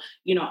so,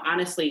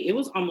 honestly, it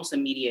was almost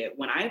immediate.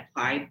 When I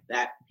applied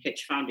that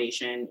pitch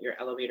foundation, your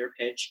elevator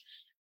pitch,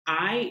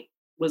 I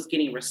was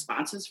getting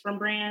responses from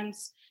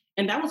brands.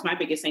 And that was my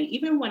biggest thing.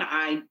 Even when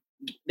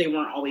they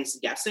weren't always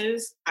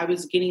yeses, I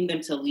was getting them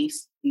to at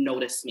least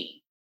notice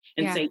me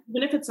and say,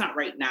 even if it's not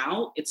right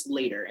now, it's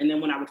later. And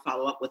then when I would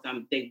follow up with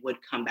them, they would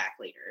come back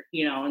later,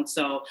 And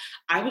so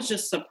I was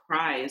just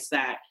surprised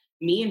that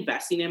me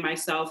investing in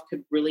myself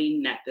could really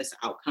net this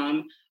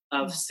outcome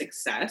of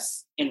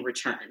success and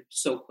return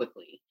so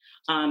quickly.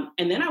 And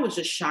then I was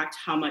just shocked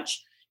how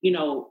much,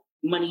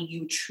 money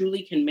you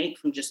truly can make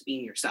from just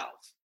being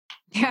yourself.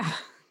 Yeah.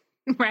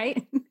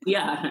 Right.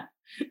 Yeah.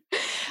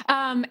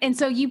 And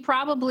so you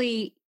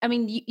probably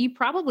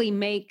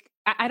make,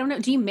 I don't know,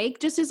 do you make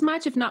just as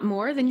much, if not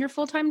more, than your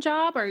full-time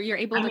job, or you're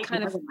able to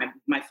kind of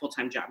my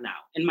full-time job now?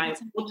 And my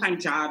full-time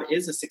job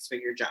is a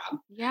 6-figure job.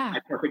 Yeah. My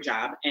corporate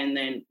job. And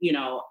then,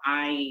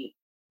 I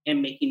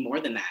am making more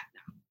than that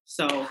now.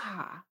 So,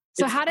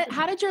 so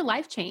how did your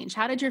life change?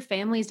 How did your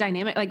family's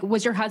dynamic? Like,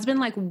 was your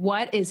husband like,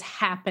 what is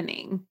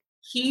happening?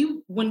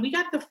 When we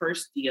got the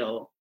first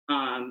deal,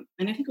 and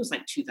I think it was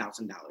like $2,000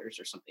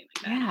 or something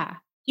like that. Yeah.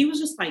 He was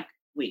just like,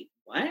 wait,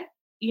 what?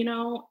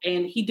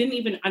 And he didn't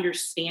even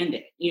understand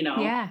it,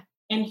 Yeah.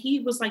 And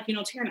he was like,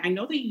 Taryn, I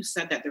know that you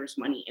said that there was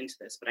money into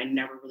this, but I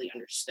never really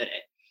understood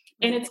it.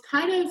 And it's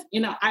kind of,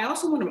 I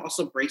also want to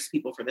also brace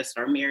people for this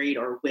that are married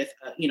or with,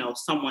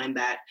 someone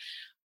that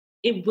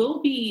it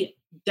will be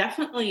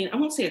definitely, I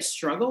won't say a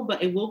struggle,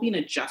 but it will be an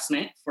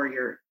adjustment for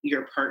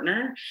your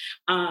partner,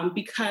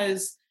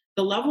 because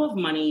the level of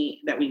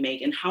money that we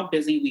make and how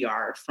busy we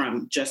are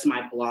from just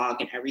my blog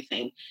and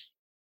everything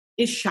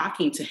is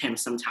shocking to him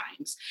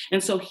sometimes.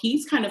 And so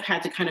he's kind of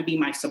had to kind of be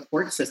my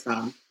support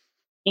system.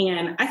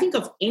 And I think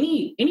of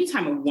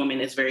anytime a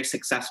woman is very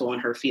successful in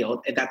her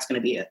field, that's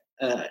going to be a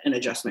an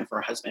adjustment for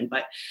a husband,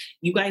 but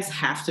you guys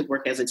have to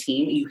work as a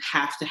team. You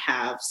have to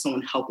have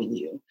someone helping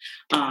you.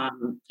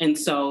 And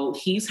so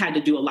he's had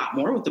to do a lot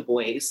more with the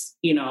boys,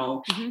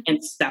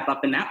 and step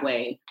up in that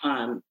way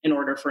in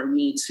order for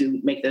me to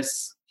make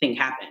this thing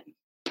happen.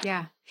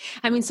 Yeah.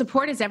 I mean,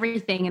 support is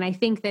everything. And I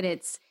think that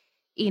it's,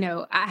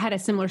 I had a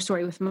similar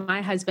story with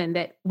my husband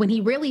that when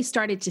he really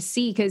started to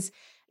see, because,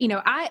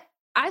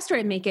 I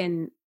started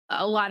making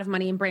a lot of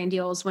money in brand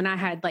deals when I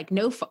had like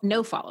no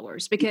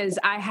followers, because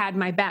I had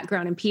my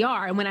background in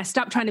PR. And when I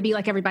stopped trying to be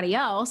like everybody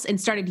else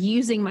and started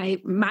using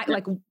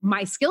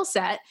my skill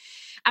set,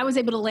 I was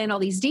able to land all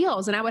these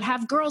deals. And I would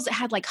have girls that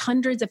had like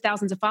hundreds of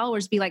thousands of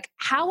followers be like,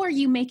 how are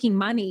you making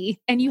money?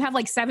 And you have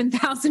like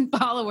 7,000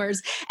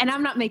 followers and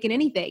I'm not making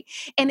anything.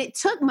 And it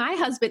took my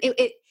husband,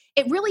 it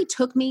really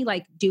took me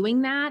like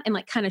doing that and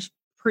like kind of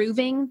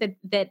proving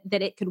that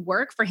it could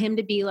work for him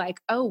to be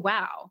like, oh,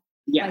 wow.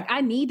 Yeah. Like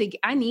I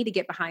need to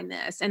get behind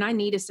this and I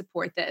need to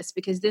support this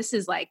because this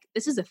is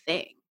a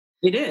thing.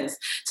 It is.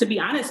 To be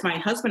honest, my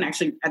husband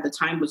actually at the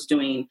time was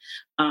doing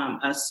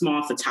a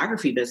small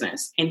photography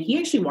business, and he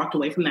actually walked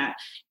away from that.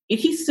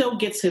 He still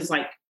gets his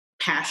like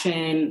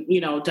passion,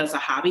 does a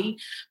hobby,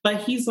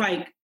 but he's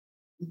like,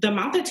 the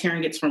amount that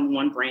Taryn gets from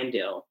one brand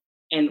deal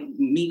and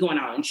me going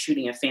out and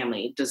shooting a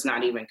family does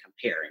not even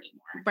compare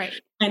anymore. Right.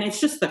 And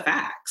it's just the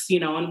facts,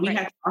 and we Right.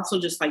 have to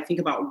also just like think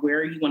about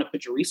where you want to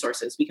put your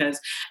resources, because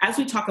as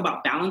we talk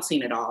about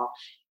balancing it all,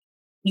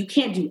 you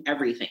can't do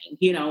everything,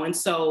 and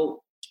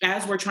so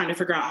as we're trying to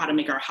figure out how to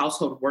make our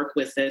household work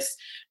with this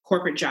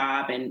corporate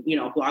job and,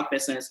 blog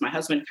business, my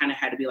husband kind of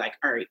had to be like,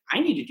 all right,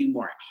 I need to do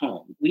more at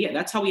home.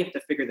 That's how we have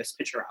to figure this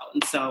picture out.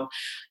 And so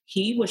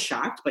he was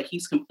shocked, but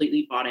he's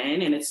completely bought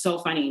in. And it's so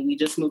funny. We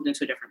just moved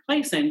into a different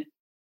place and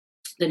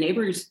the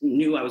neighbors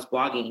knew I was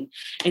blogging,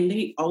 and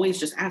they always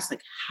just asked,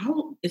 like,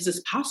 how is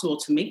this possible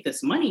to make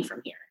this money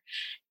from here?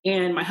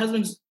 And my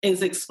husband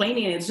is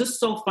explaining it. It's just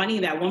so funny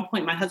that at one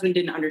point my husband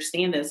didn't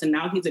understand this. And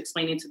now he's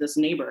explaining to this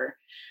neighbor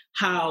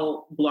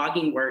how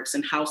blogging works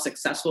and how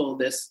successful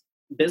this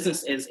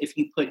business is if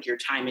you put your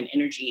time and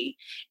energy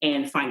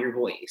and find your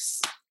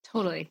voice.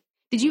 Totally.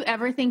 Did you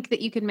ever think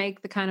that you could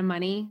make the kind of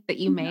money that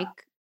you make?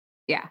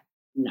 Yeah.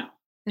 No.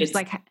 It's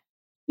like,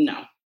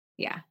 no.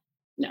 Yeah.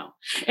 No.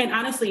 And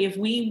honestly, if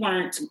we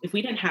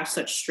didn't have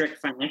such strict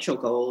financial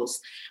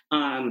goals,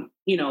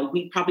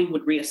 we probably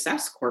would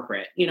reassess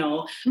corporate,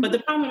 but the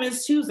problem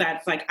is too, is that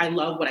it's like, I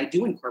love what I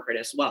do in corporate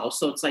as well.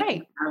 So it's like,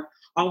 Right. I have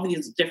all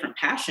these different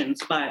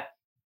passions, but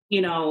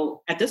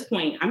at this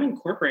point I'm in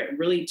corporate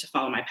really to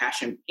follow my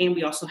passion. And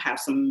we also have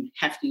some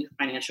hefty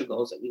financial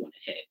goals that we want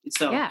to hit. And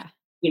so, Yeah.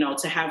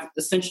 To have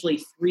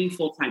essentially 3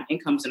 full-time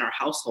incomes in our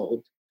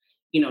household,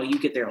 you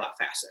get there a lot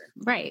faster.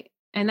 Right.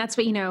 And that's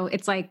what,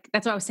 it's like,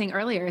 that's what I was saying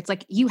earlier. It's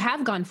like you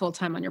have gone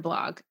full-time on your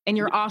blog and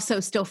you're also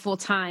still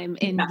full-time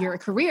in your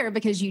career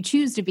because you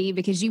choose to be,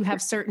 because you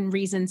have certain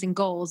reasons and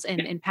goals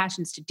and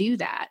passions to do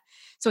that.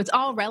 So it's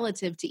all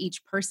relative to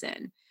each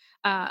person.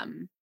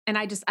 And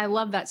I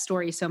love that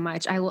story so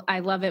much. I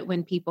love it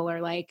when people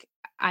are like,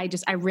 I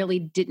really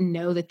didn't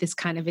know that this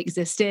kind of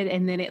existed.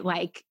 And then it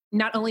like,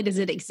 not only does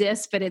it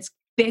exist, but it's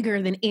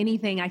bigger than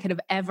anything I could have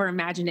ever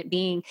imagined it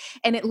being.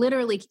 And it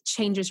literally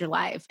changes your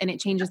life, and it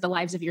changes the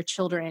lives of your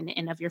children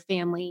and of your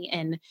family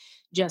and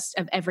just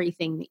of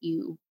everything that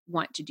you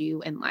want to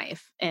do in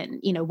life. And,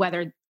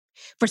 whether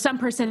for some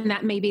person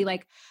that may be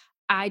like,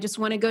 I just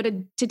want to go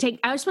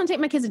I just want to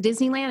take my kids to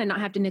Disneyland and not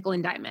have to nickel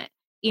and dime it.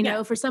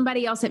 For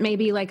somebody else, it may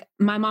be like,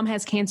 my mom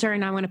has cancer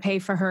and I want to pay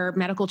for her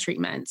medical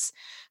treatments.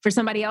 For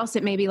somebody else,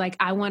 it may be like,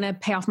 I want to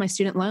pay off my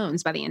student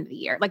loans by the end of the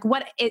year. Like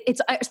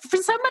for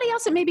somebody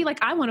else, it may be like,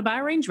 I want to buy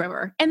a Range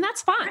Rover, and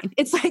that's fine.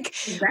 It's like,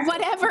 exactly.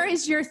 Whatever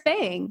is your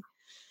thing.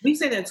 We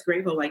say that's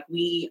great, but like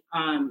we,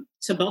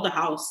 to build a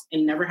house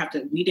and never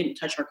we didn't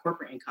touch our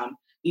corporate income.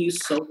 We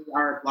used solely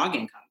our blog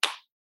income.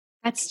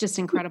 That's just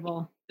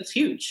incredible. It's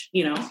huge,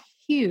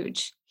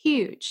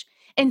 Huge.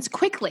 And it's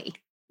quickly.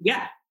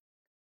 Yeah.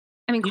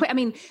 I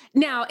mean,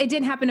 now it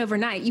didn't happen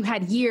overnight. You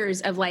had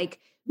years of like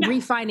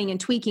refining and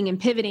tweaking and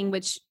pivoting,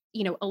 which,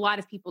 a lot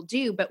of people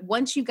do. But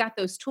once you got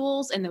those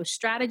tools and those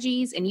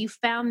strategies and you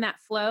found that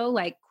flow,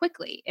 like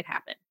quickly it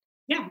happened.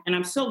 Yeah. And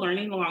I'm still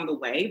learning along the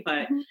way,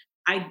 but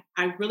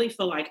I really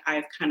feel like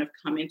I've kind of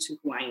come into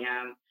who I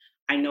am.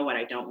 I know what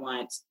I don't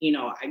want.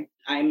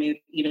 I'm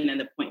even in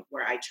the point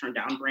where I turn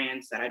down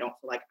brands that I don't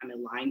feel like I'm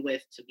in line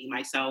with to be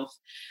myself.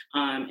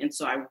 And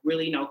so I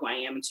really know who I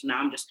am. And so now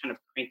I'm just kind of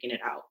cranking it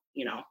out,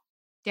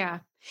 Yeah.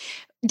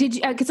 Did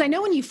you, because I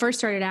know when you first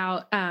started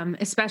out,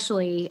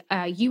 especially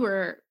you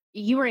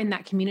were in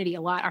that community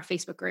a lot, our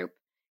Facebook group,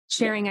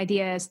 sharing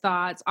ideas,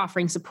 thoughts,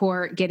 offering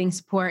support, getting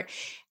support.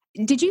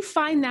 Did you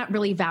find that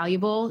really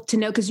valuable to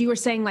know? Because you were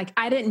saying like,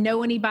 I didn't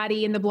know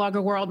anybody in the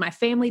blogger world. My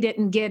family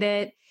didn't get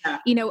it.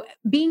 Yeah.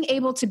 Being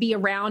able to be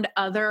around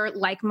other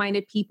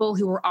like-minded people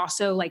who were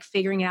also like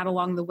figuring it out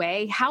along the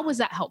way. How was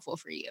that helpful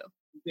for you?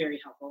 Very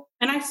helpful.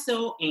 And I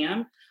still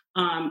am.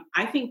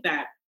 I think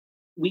that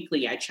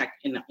weekly I check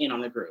in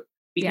on the group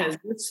because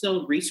there's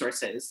still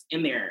resources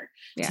in there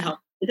to help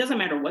it doesn't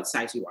matter what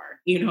size you are.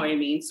 You know what I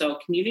mean? So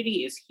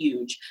community is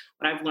huge.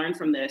 What I've learned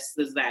from this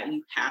is that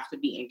you have to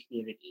be in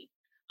community.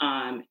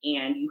 And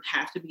you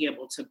have to be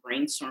able to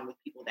brainstorm with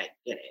people that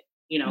get it,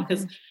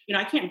 because,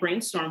 I can't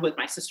brainstorm with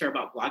my sister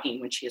about blogging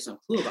when she has no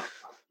clue about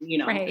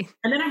blogging. Right.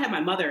 And then I have my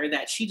mother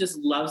that she just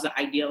loves the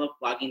idea of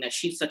blogging, that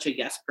she's such a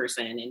yes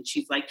person. And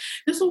she's like,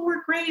 this will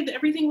work great.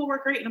 Everything will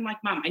work great. And I'm like,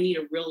 Mom, I need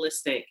a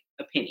realistic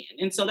opinion.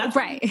 And so that's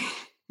right.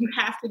 You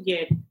have to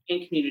get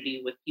in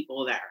community with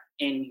people that are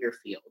in your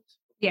field.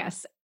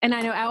 Yes. And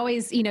I know I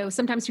always,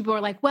 sometimes people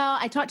are like, well,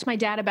 I talked to my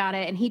dad about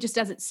it and he just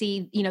doesn't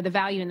see, the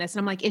value in this. And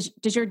I'm like, is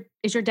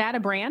your dad a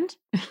brand?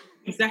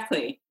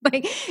 Exactly.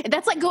 Like,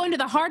 that's like going to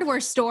the hardware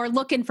store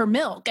looking for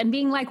milk and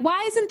being like,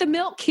 why isn't the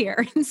milk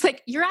here? It's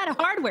like, you're at a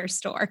hardware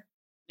store.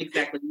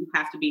 Exactly. You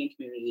have to be in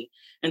community.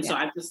 And so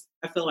I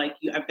feel like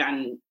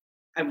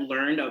I've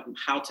learned of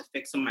how to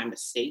fix some of my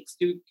mistakes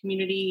through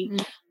community.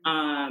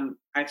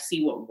 I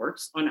see what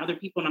works on other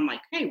people and I'm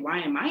like, hey, why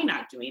am I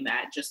not doing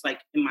that? Just like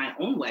in my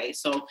own way.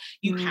 So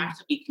you have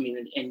to be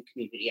in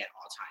community at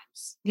all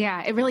times.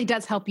 Yeah. It really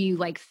does help you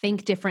like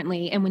think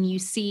differently. And when you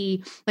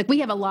see, like, we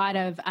have a lot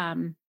of,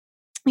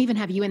 we even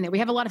have you in there. We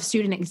have a lot of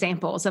student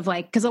examples of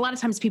like, because a lot of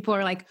times people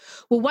are like,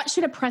 well, what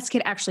should a press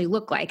kit actually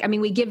look like? I mean,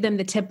 we give them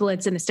the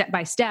templates and the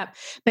step-by-step,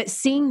 but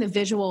seeing the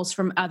visuals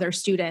from other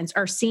students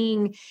or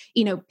seeing,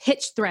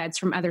 pitch threads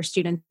from other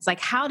students, like,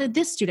 how did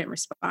this student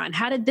respond?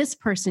 How did this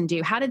person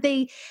do? How did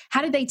they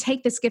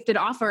take this gifted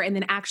offer and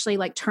then actually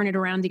like turn it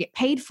around to get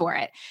paid for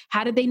it?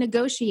 How did they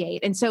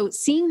negotiate? And so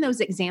seeing those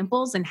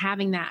examples and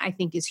having that, I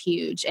think, is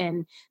huge.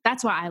 And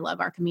that's why I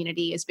love our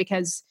community, is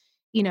because,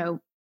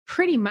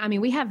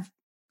 we have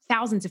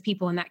thousands of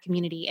people in that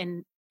community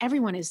and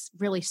everyone is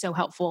really so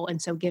helpful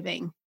and so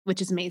giving, which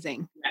is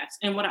amazing. Yes.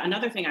 And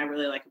another thing I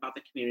really like about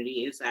the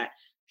community is that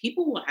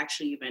people will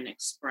actually even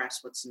express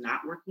what's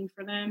not working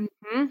for them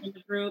in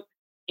the group,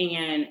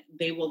 and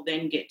they will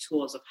then get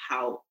tools of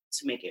how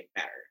to make it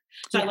better.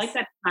 So I like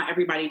that not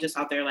everybody just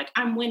out there like,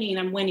 I'm winning.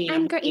 I'm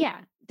great. Yeah.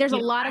 There's a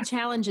lot of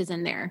challenges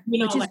in there,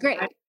 which is great.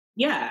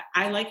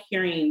 I like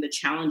hearing the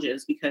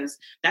challenges because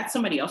that's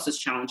somebody else's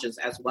challenges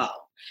as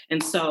well.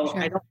 And so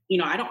I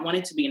don't want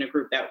it to be in a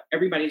group that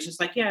everybody's just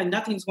like, yeah,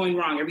 nothing's going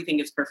wrong. Everything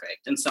is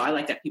perfect. And so I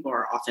like that people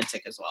are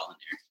authentic as well in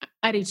there.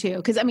 I do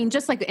too. Cause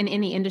just like in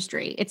any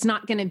industry, it's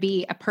not going to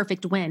be a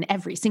perfect win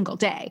every single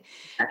day.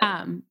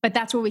 But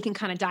that's where we can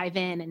kind of dive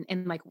in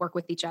and like work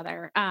with each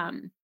other.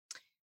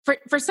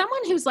 For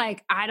someone who's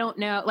like, I don't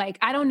know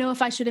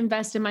if I should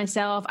invest in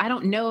myself. I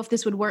don't know if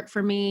this would work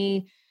for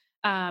me.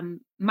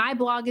 My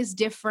blog is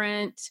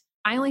different.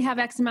 I only have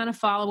X amount of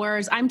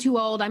followers. I'm too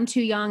old. I'm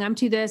too young. I'm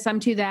too this.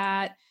 I'm too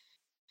that.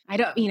 I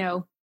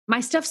don't, my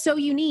stuff's so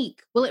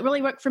unique. Will it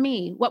really work for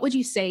me? What would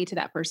you say to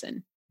that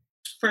person?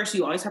 First,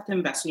 you always have to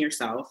invest in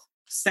yourself.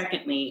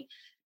 Secondly,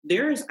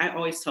 I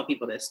always tell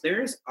people this,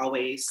 there's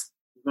always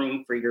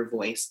room for your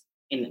voice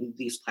in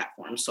these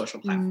platforms, social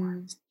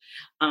platforms.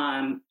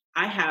 I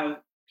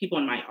have people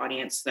in my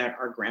audience that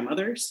are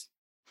grandmothers.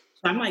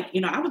 So I'm like,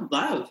 I would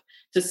love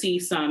to see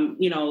some,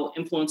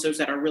 influencers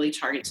that are really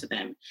targeted to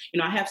them.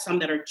 I have some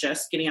that are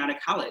just getting out of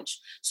college.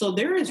 So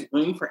there is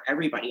room for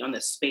everybody on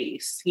this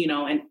space,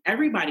 and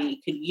everybody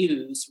could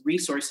use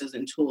resources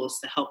and tools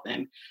to help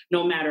them,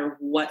 no matter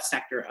what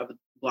sector of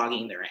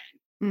blogging they're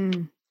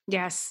in.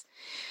 Yes.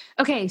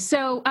 Okay.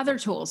 So other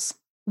tools.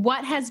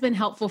 What has been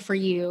helpful for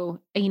you,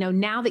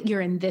 now that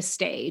you're in this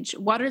stage?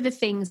 What are the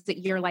things that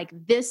you're like,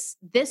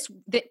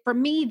 that for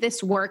me,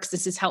 this works,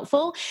 this is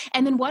helpful?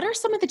 And then what are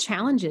some of the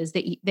challenges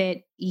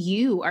that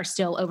you are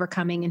still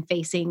overcoming and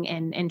facing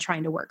and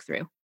trying to work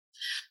through?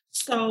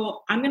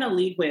 So I'm going to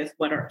lead with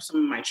what are some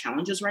of my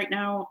challenges right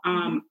now.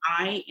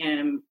 I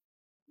am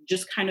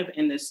just kind of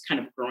in this kind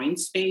of growing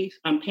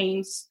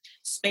pains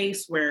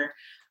space where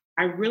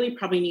I really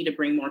probably need to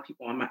bring more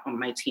people on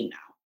my team now.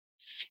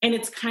 And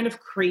it's kind of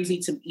crazy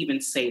to even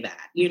say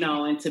that,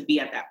 and to be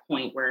at that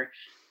point where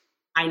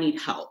I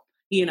need help,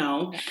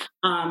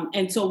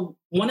 and so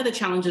one of the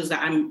challenges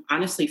that I'm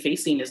honestly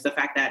facing is the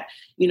fact that,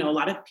 a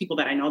lot of people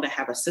that I know that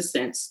have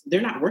assistants,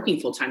 they're not working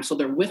full time. So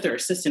they're with their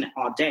assistant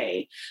all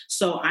day.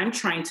 So I'm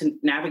trying to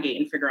navigate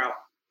and figure out,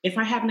 if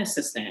I have an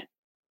assistant,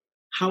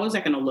 how is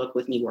that going to look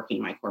with me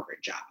working my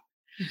corporate job?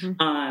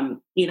 And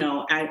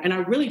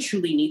I really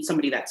truly need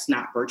somebody that's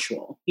not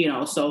virtual,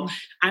 so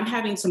I'm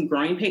having some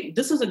growing pain.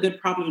 This is a good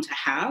problem to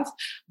have,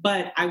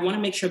 but I want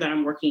to make sure that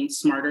I'm working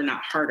smarter,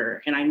 not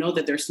harder. And I know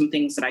that there's some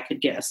things that I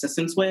could get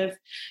assistance with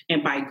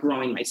and by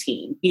growing my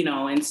team,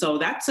 and so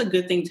that's a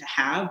good thing to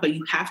have, but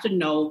you have to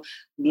know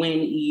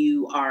when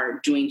you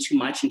are doing too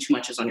much and too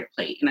much is on your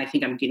plate. And I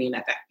think I'm getting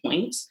at that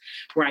point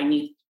where I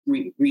need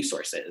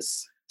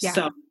resources. Yeah.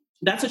 So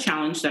that's a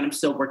challenge that I'm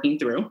still working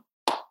through.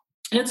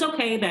 And it's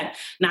okay that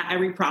not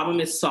every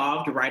problem is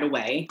solved right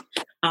away.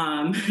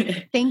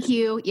 Thank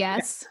you.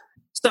 Yes.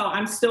 So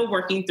I'm still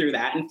working through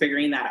that and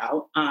figuring that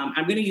out.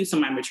 I'm going to use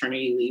some of my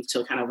maternity leave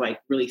to kind of like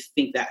really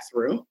think that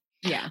through.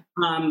 Yeah.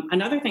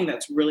 Another thing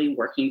that's really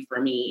working for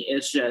me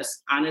is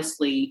just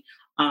honestly,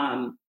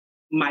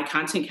 my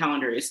content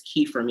calendar is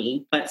key for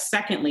me. But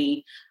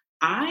secondly,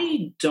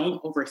 I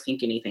don't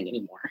overthink anything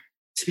anymore,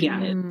 to be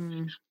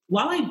honest.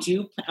 While I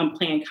do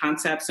plan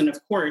concepts, and of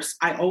course,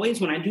 I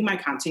always, when I do my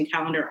content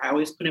calendar, I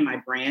always put in my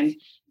brand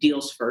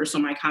deals first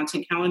on my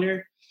content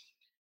calendar.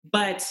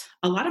 But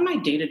a lot of my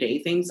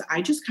day-to-day things,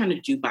 I just kind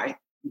of do by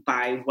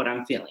what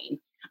I'm feeling.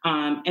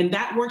 And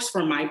that works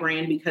for my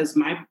brand because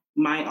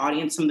my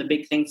audience, some of the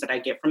big things that I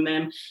get from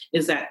them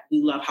is that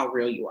we love how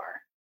real you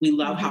are. We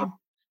love how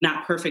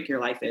not perfect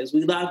your life is.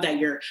 We love that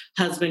your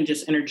husband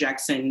just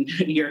interjects in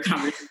your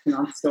conversation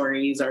on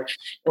stories,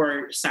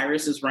 or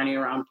Cyrus is running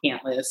around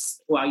pantless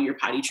while you're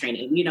potty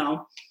training, you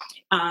know?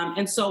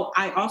 And so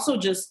I also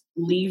just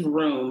leave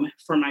room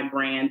for my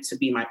brand to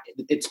be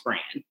its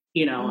brand,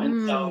 you know?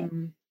 And so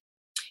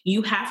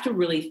you have to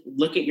really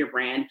look at your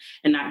brand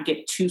and not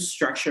get too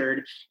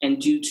structured and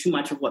do too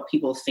much of what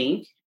people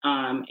think.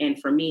 And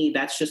for me,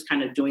 that's just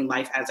kind of doing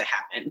life as it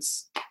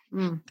happens.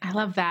 I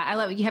love that. I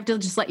love it. You have to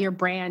just let your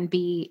brand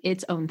be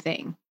its own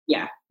thing.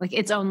 Yeah. Like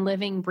its own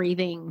living,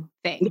 breathing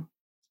thing.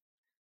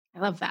 I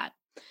love that.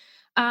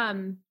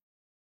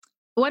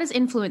 What does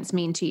influence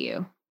mean to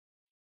you?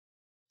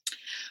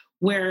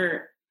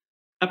 Where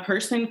a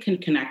person can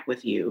connect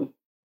with you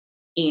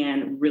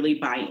and really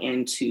buy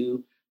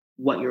into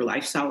what your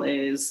lifestyle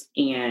is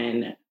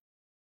and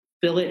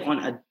feel it on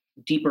a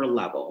deeper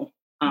level,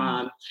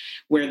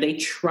 where they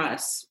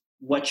trust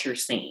what you're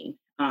saying.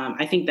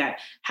 I think that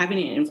having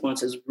an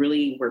influence is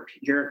really where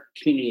your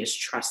community is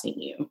trusting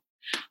you.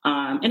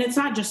 And it's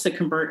not just to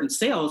convert in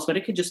sales, but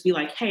it could just be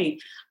like, hey,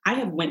 I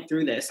have went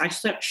through this. I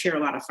share a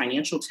lot of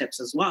financial tips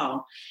as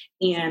well.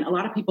 And a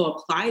lot of people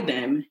apply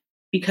them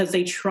because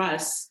they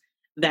trust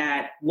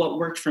that what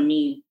worked for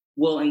me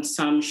will in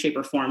some shape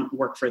or form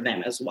work for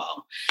them as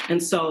well.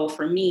 And so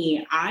for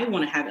me, I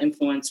want to have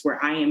influence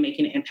where I am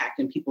making an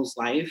impact in people's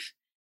life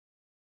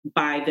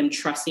by them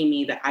trusting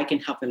me that I can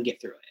help them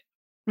get through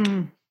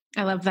it.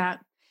 I love that.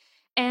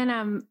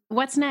 And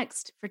what's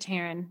next for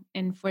Taryn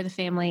and for the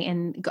family?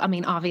 And I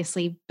mean,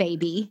 obviously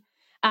baby.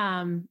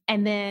 And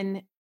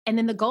then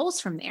the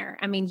goals from there.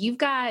 I mean, you've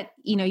got,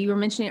 you were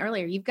mentioning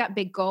earlier, you've got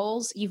big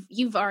goals.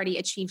 You've already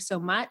achieved so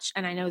much.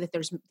 And I know that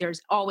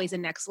there's always a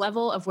next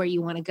level of where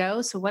you want to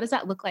go. So what does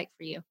that look like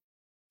for you?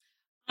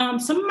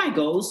 Some of my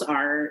goals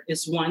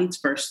is one,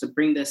 first to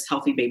bring this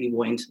healthy baby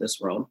boy into this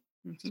world.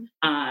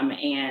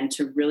 And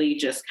to really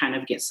just kind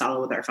of get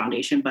solid with our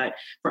foundation. But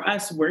for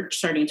us, we're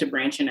starting to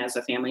branch in as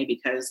a family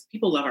because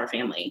people love our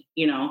family,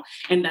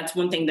 and that's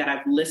one thing that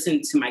I've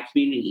listened to my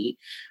community.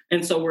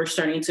 And so we're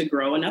starting to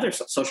grow another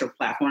social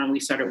platform. We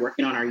started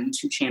working on our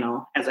YouTube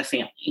channel as a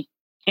family.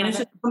 And it's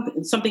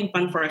just something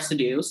fun for us to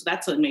do. So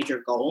that's a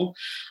major goal.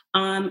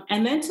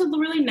 And then to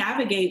really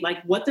navigate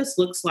like what this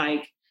looks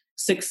like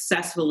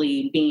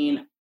successfully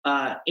being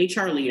a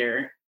HR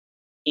leader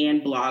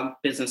and blog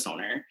business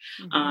owner.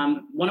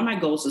 One of my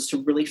goals is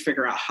to really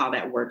figure out how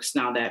that works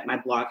now that my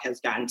blog has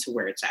gotten to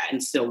where it's at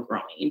and still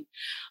growing.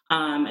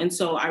 And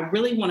so I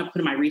really want to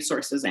put my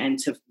resources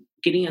into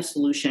getting a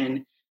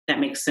solution that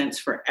makes sense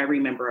for every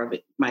member of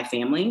my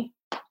family,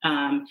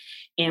 and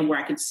where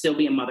I could still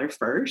be a mother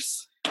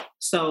first.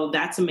 So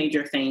that's a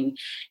major thing.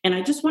 And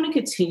I just want to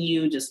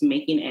continue just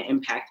making an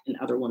impact in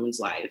other women's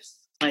lives.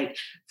 Like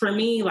for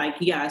me,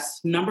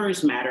 yes,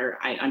 numbers matter.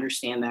 I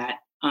understand that.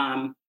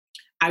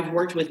 I've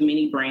worked with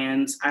many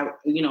brands.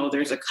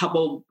 There's a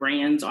couple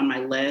brands on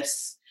my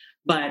list,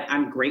 but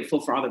I'm grateful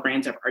for all the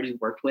brands I've already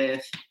worked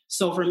with.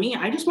 So for me,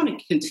 I just want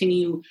to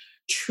continue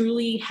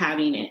truly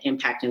having an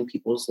impact in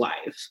people's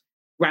lives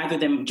rather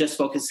than just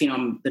focusing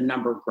on the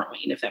number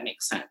growing, if that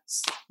makes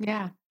sense.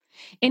 Yeah.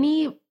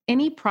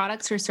 Any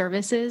products or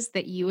services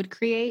that you would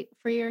create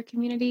for your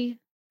community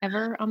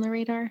ever on the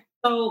radar?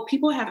 So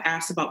people have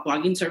asked about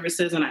blogging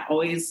services, and I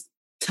always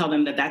tell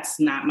them that that's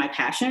not my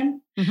passion.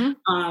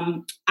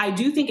 I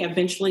do think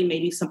eventually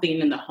maybe something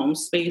in the home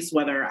space,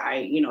 whether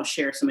I,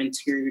 share some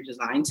interior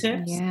design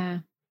tips. Yeah.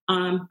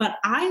 But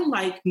I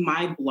like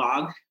my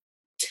blog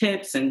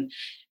tips and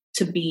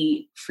to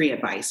be free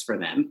advice for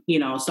them,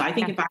 so I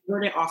think if I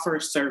were to offer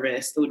a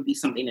service, it would be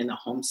something in the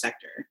home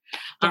sector.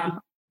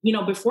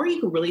 Before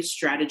you could really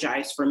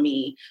strategize for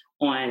me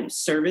on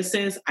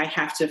services, I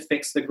have to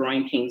fix the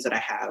growing pains that I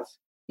have.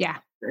 Yeah.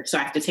 So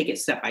I have to take it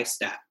step by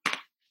step.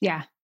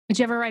 Yeah. Would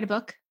you ever write a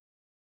book?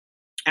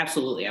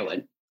 Absolutely, I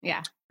would.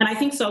 Yeah. And I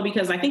think so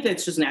because I think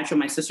that's just natural.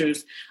 My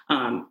sister's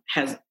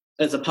as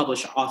a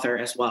published author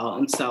as well.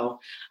 And so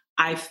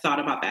I've thought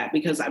about that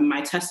because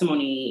my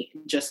testimony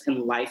just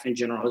in life in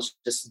general is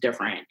just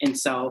different. And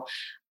so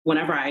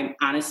whenever I'm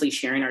honestly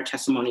sharing our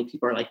testimony,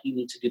 people are like, you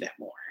need to do that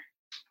more.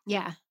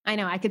 Yeah, I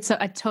know. I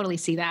totally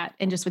see that.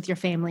 And just with your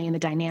family and the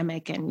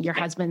dynamic and your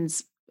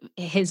husband's,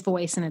 his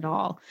voice and it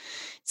all.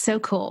 So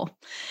cool.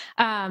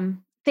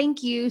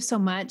 Thank you so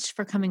much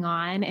for coming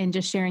on and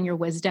just sharing your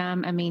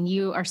wisdom. I mean,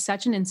 you are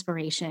such an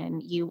inspiration.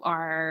 You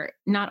are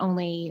not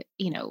only,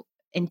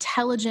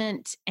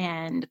 intelligent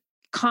and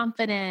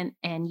confident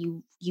and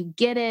you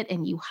get it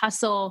and you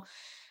hustle.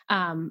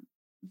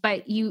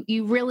 but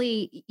you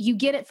really, you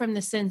get it from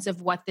the sense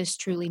of what this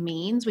truly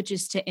means, which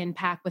is to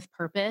impact with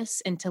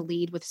purpose and to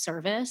lead with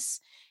service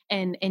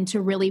and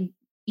to really,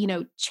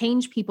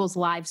 change people's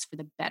lives for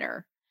the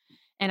better.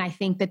 And I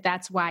think that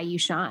that's why you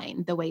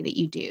shine the way that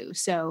you do.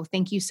 So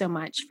thank you so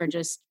much for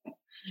just.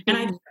 And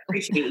I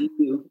appreciate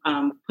you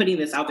putting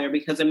this out there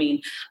because, I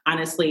mean,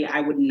 honestly,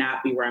 I would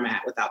not be where I'm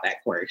at without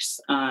that course.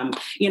 And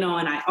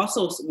I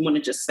also want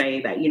to just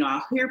say that,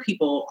 I'll hear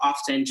people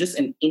often just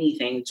in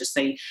anything, just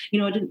say,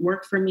 it didn't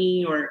work for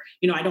me, or,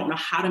 I don't know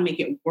how to make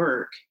it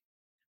work.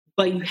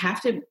 But you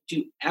have to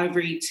do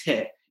every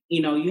tip.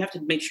 You have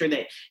to make sure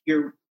that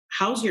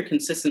how's your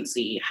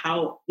consistency?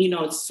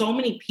 It's so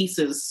many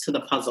pieces to the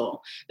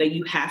puzzle that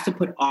you have to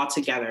put all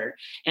together.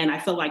 And I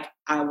feel like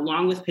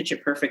along with Pitch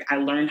It Perfect, I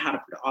learned how to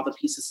put all the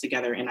pieces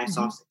together and I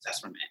saw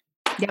success from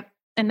it. Yep.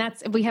 And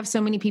we have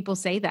so many people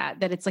say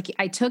that it's like,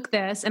 I took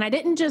this and I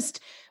didn't just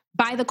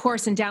buy the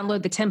course and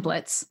download the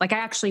templates. Like I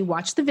actually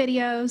watched the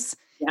videos,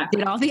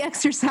 did all the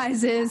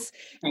exercises.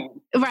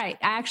 Right.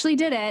 I actually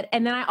did it.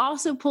 And then I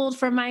also pulled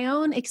from my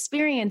own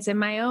experience and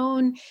my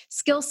own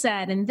skill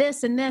set and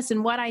this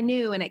and what I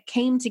knew. And it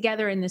came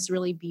together in this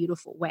really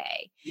beautiful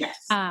way. Yes.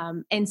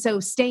 And so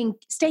staying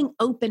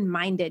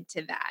open-minded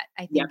to that,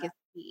 I think is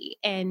key.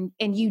 And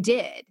you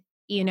did,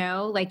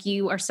 like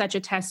you are such a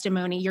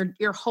testimony.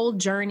 Your whole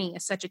journey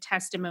is such a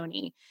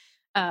testimony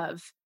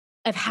of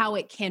how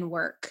it can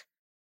work.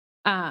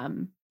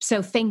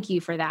 So thank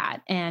you for that.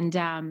 And,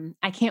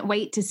 I can't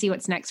wait to see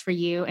what's next for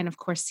you. And of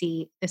course,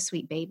 see the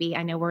sweet baby.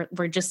 I know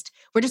we're just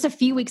a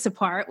few weeks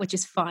apart, which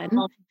is fun.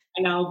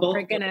 I know both.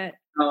 We're gonna,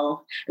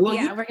 we're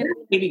gonna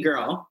baby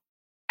girl.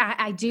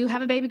 I do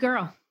have a baby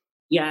girl.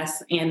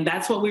 Yes. And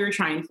that's what we were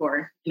trying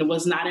for. And it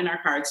was not in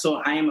our cards. So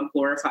I am a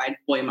glorified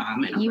boy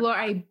mom. And you are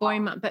a boy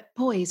mom, but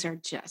boys are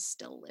just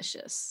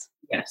delicious.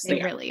 Yes,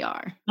 they really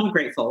are. I'm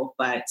grateful,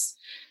 but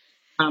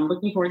I'm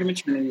looking forward to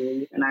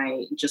maternity. And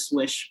I just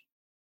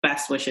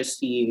best wishes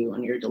to you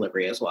on your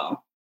delivery as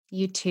well.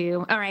 You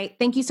too. All right.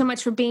 Thank you so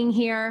much for being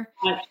here.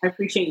 I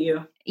appreciate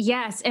you.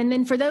 Yes. And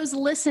then for those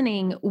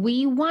listening,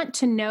 we want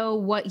to know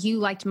what you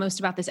liked most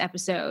about this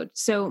episode.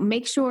 So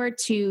make sure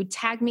to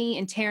tag me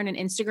and Taryn on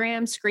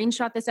Instagram,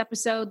 screenshot this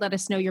episode, let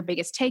us know your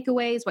biggest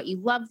takeaways, what you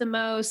love the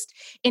most,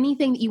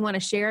 anything that you want to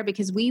share,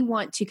 because we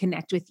want to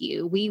connect with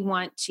you. We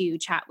want to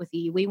chat with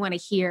you. We want to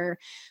hear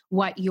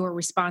what your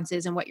response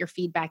is and what your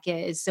feedback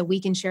is, so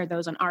we can share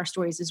those on our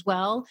stories as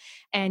well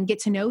and get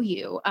to know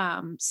you.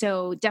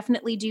 So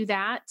definitely do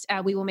that.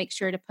 We will make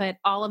sure to put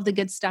all of the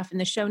good stuff in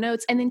the show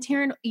notes. And then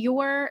Taryn,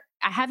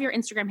 I have your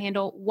Instagram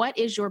handle. What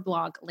is your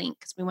blog link?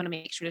 Because we want to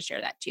make sure to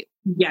share that too.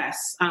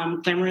 Yes.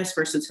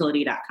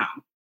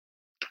 Glamorousversatility.com.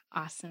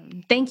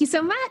 Awesome. Thank you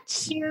so much.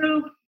 Thank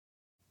you.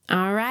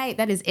 All right,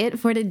 that is it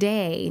for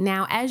today.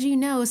 Now, as you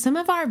know, some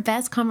of our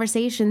best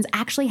conversations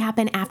actually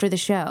happen after the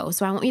show.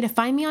 So I want you to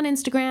find me on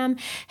Instagram,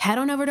 head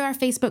on over to our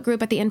Facebook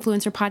group at the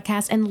Influencer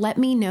Podcast, and let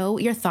me know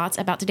your thoughts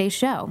about today's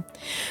show.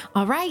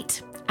 All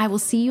right, I will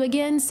see you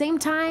again, same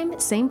time,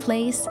 same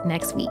place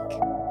next week.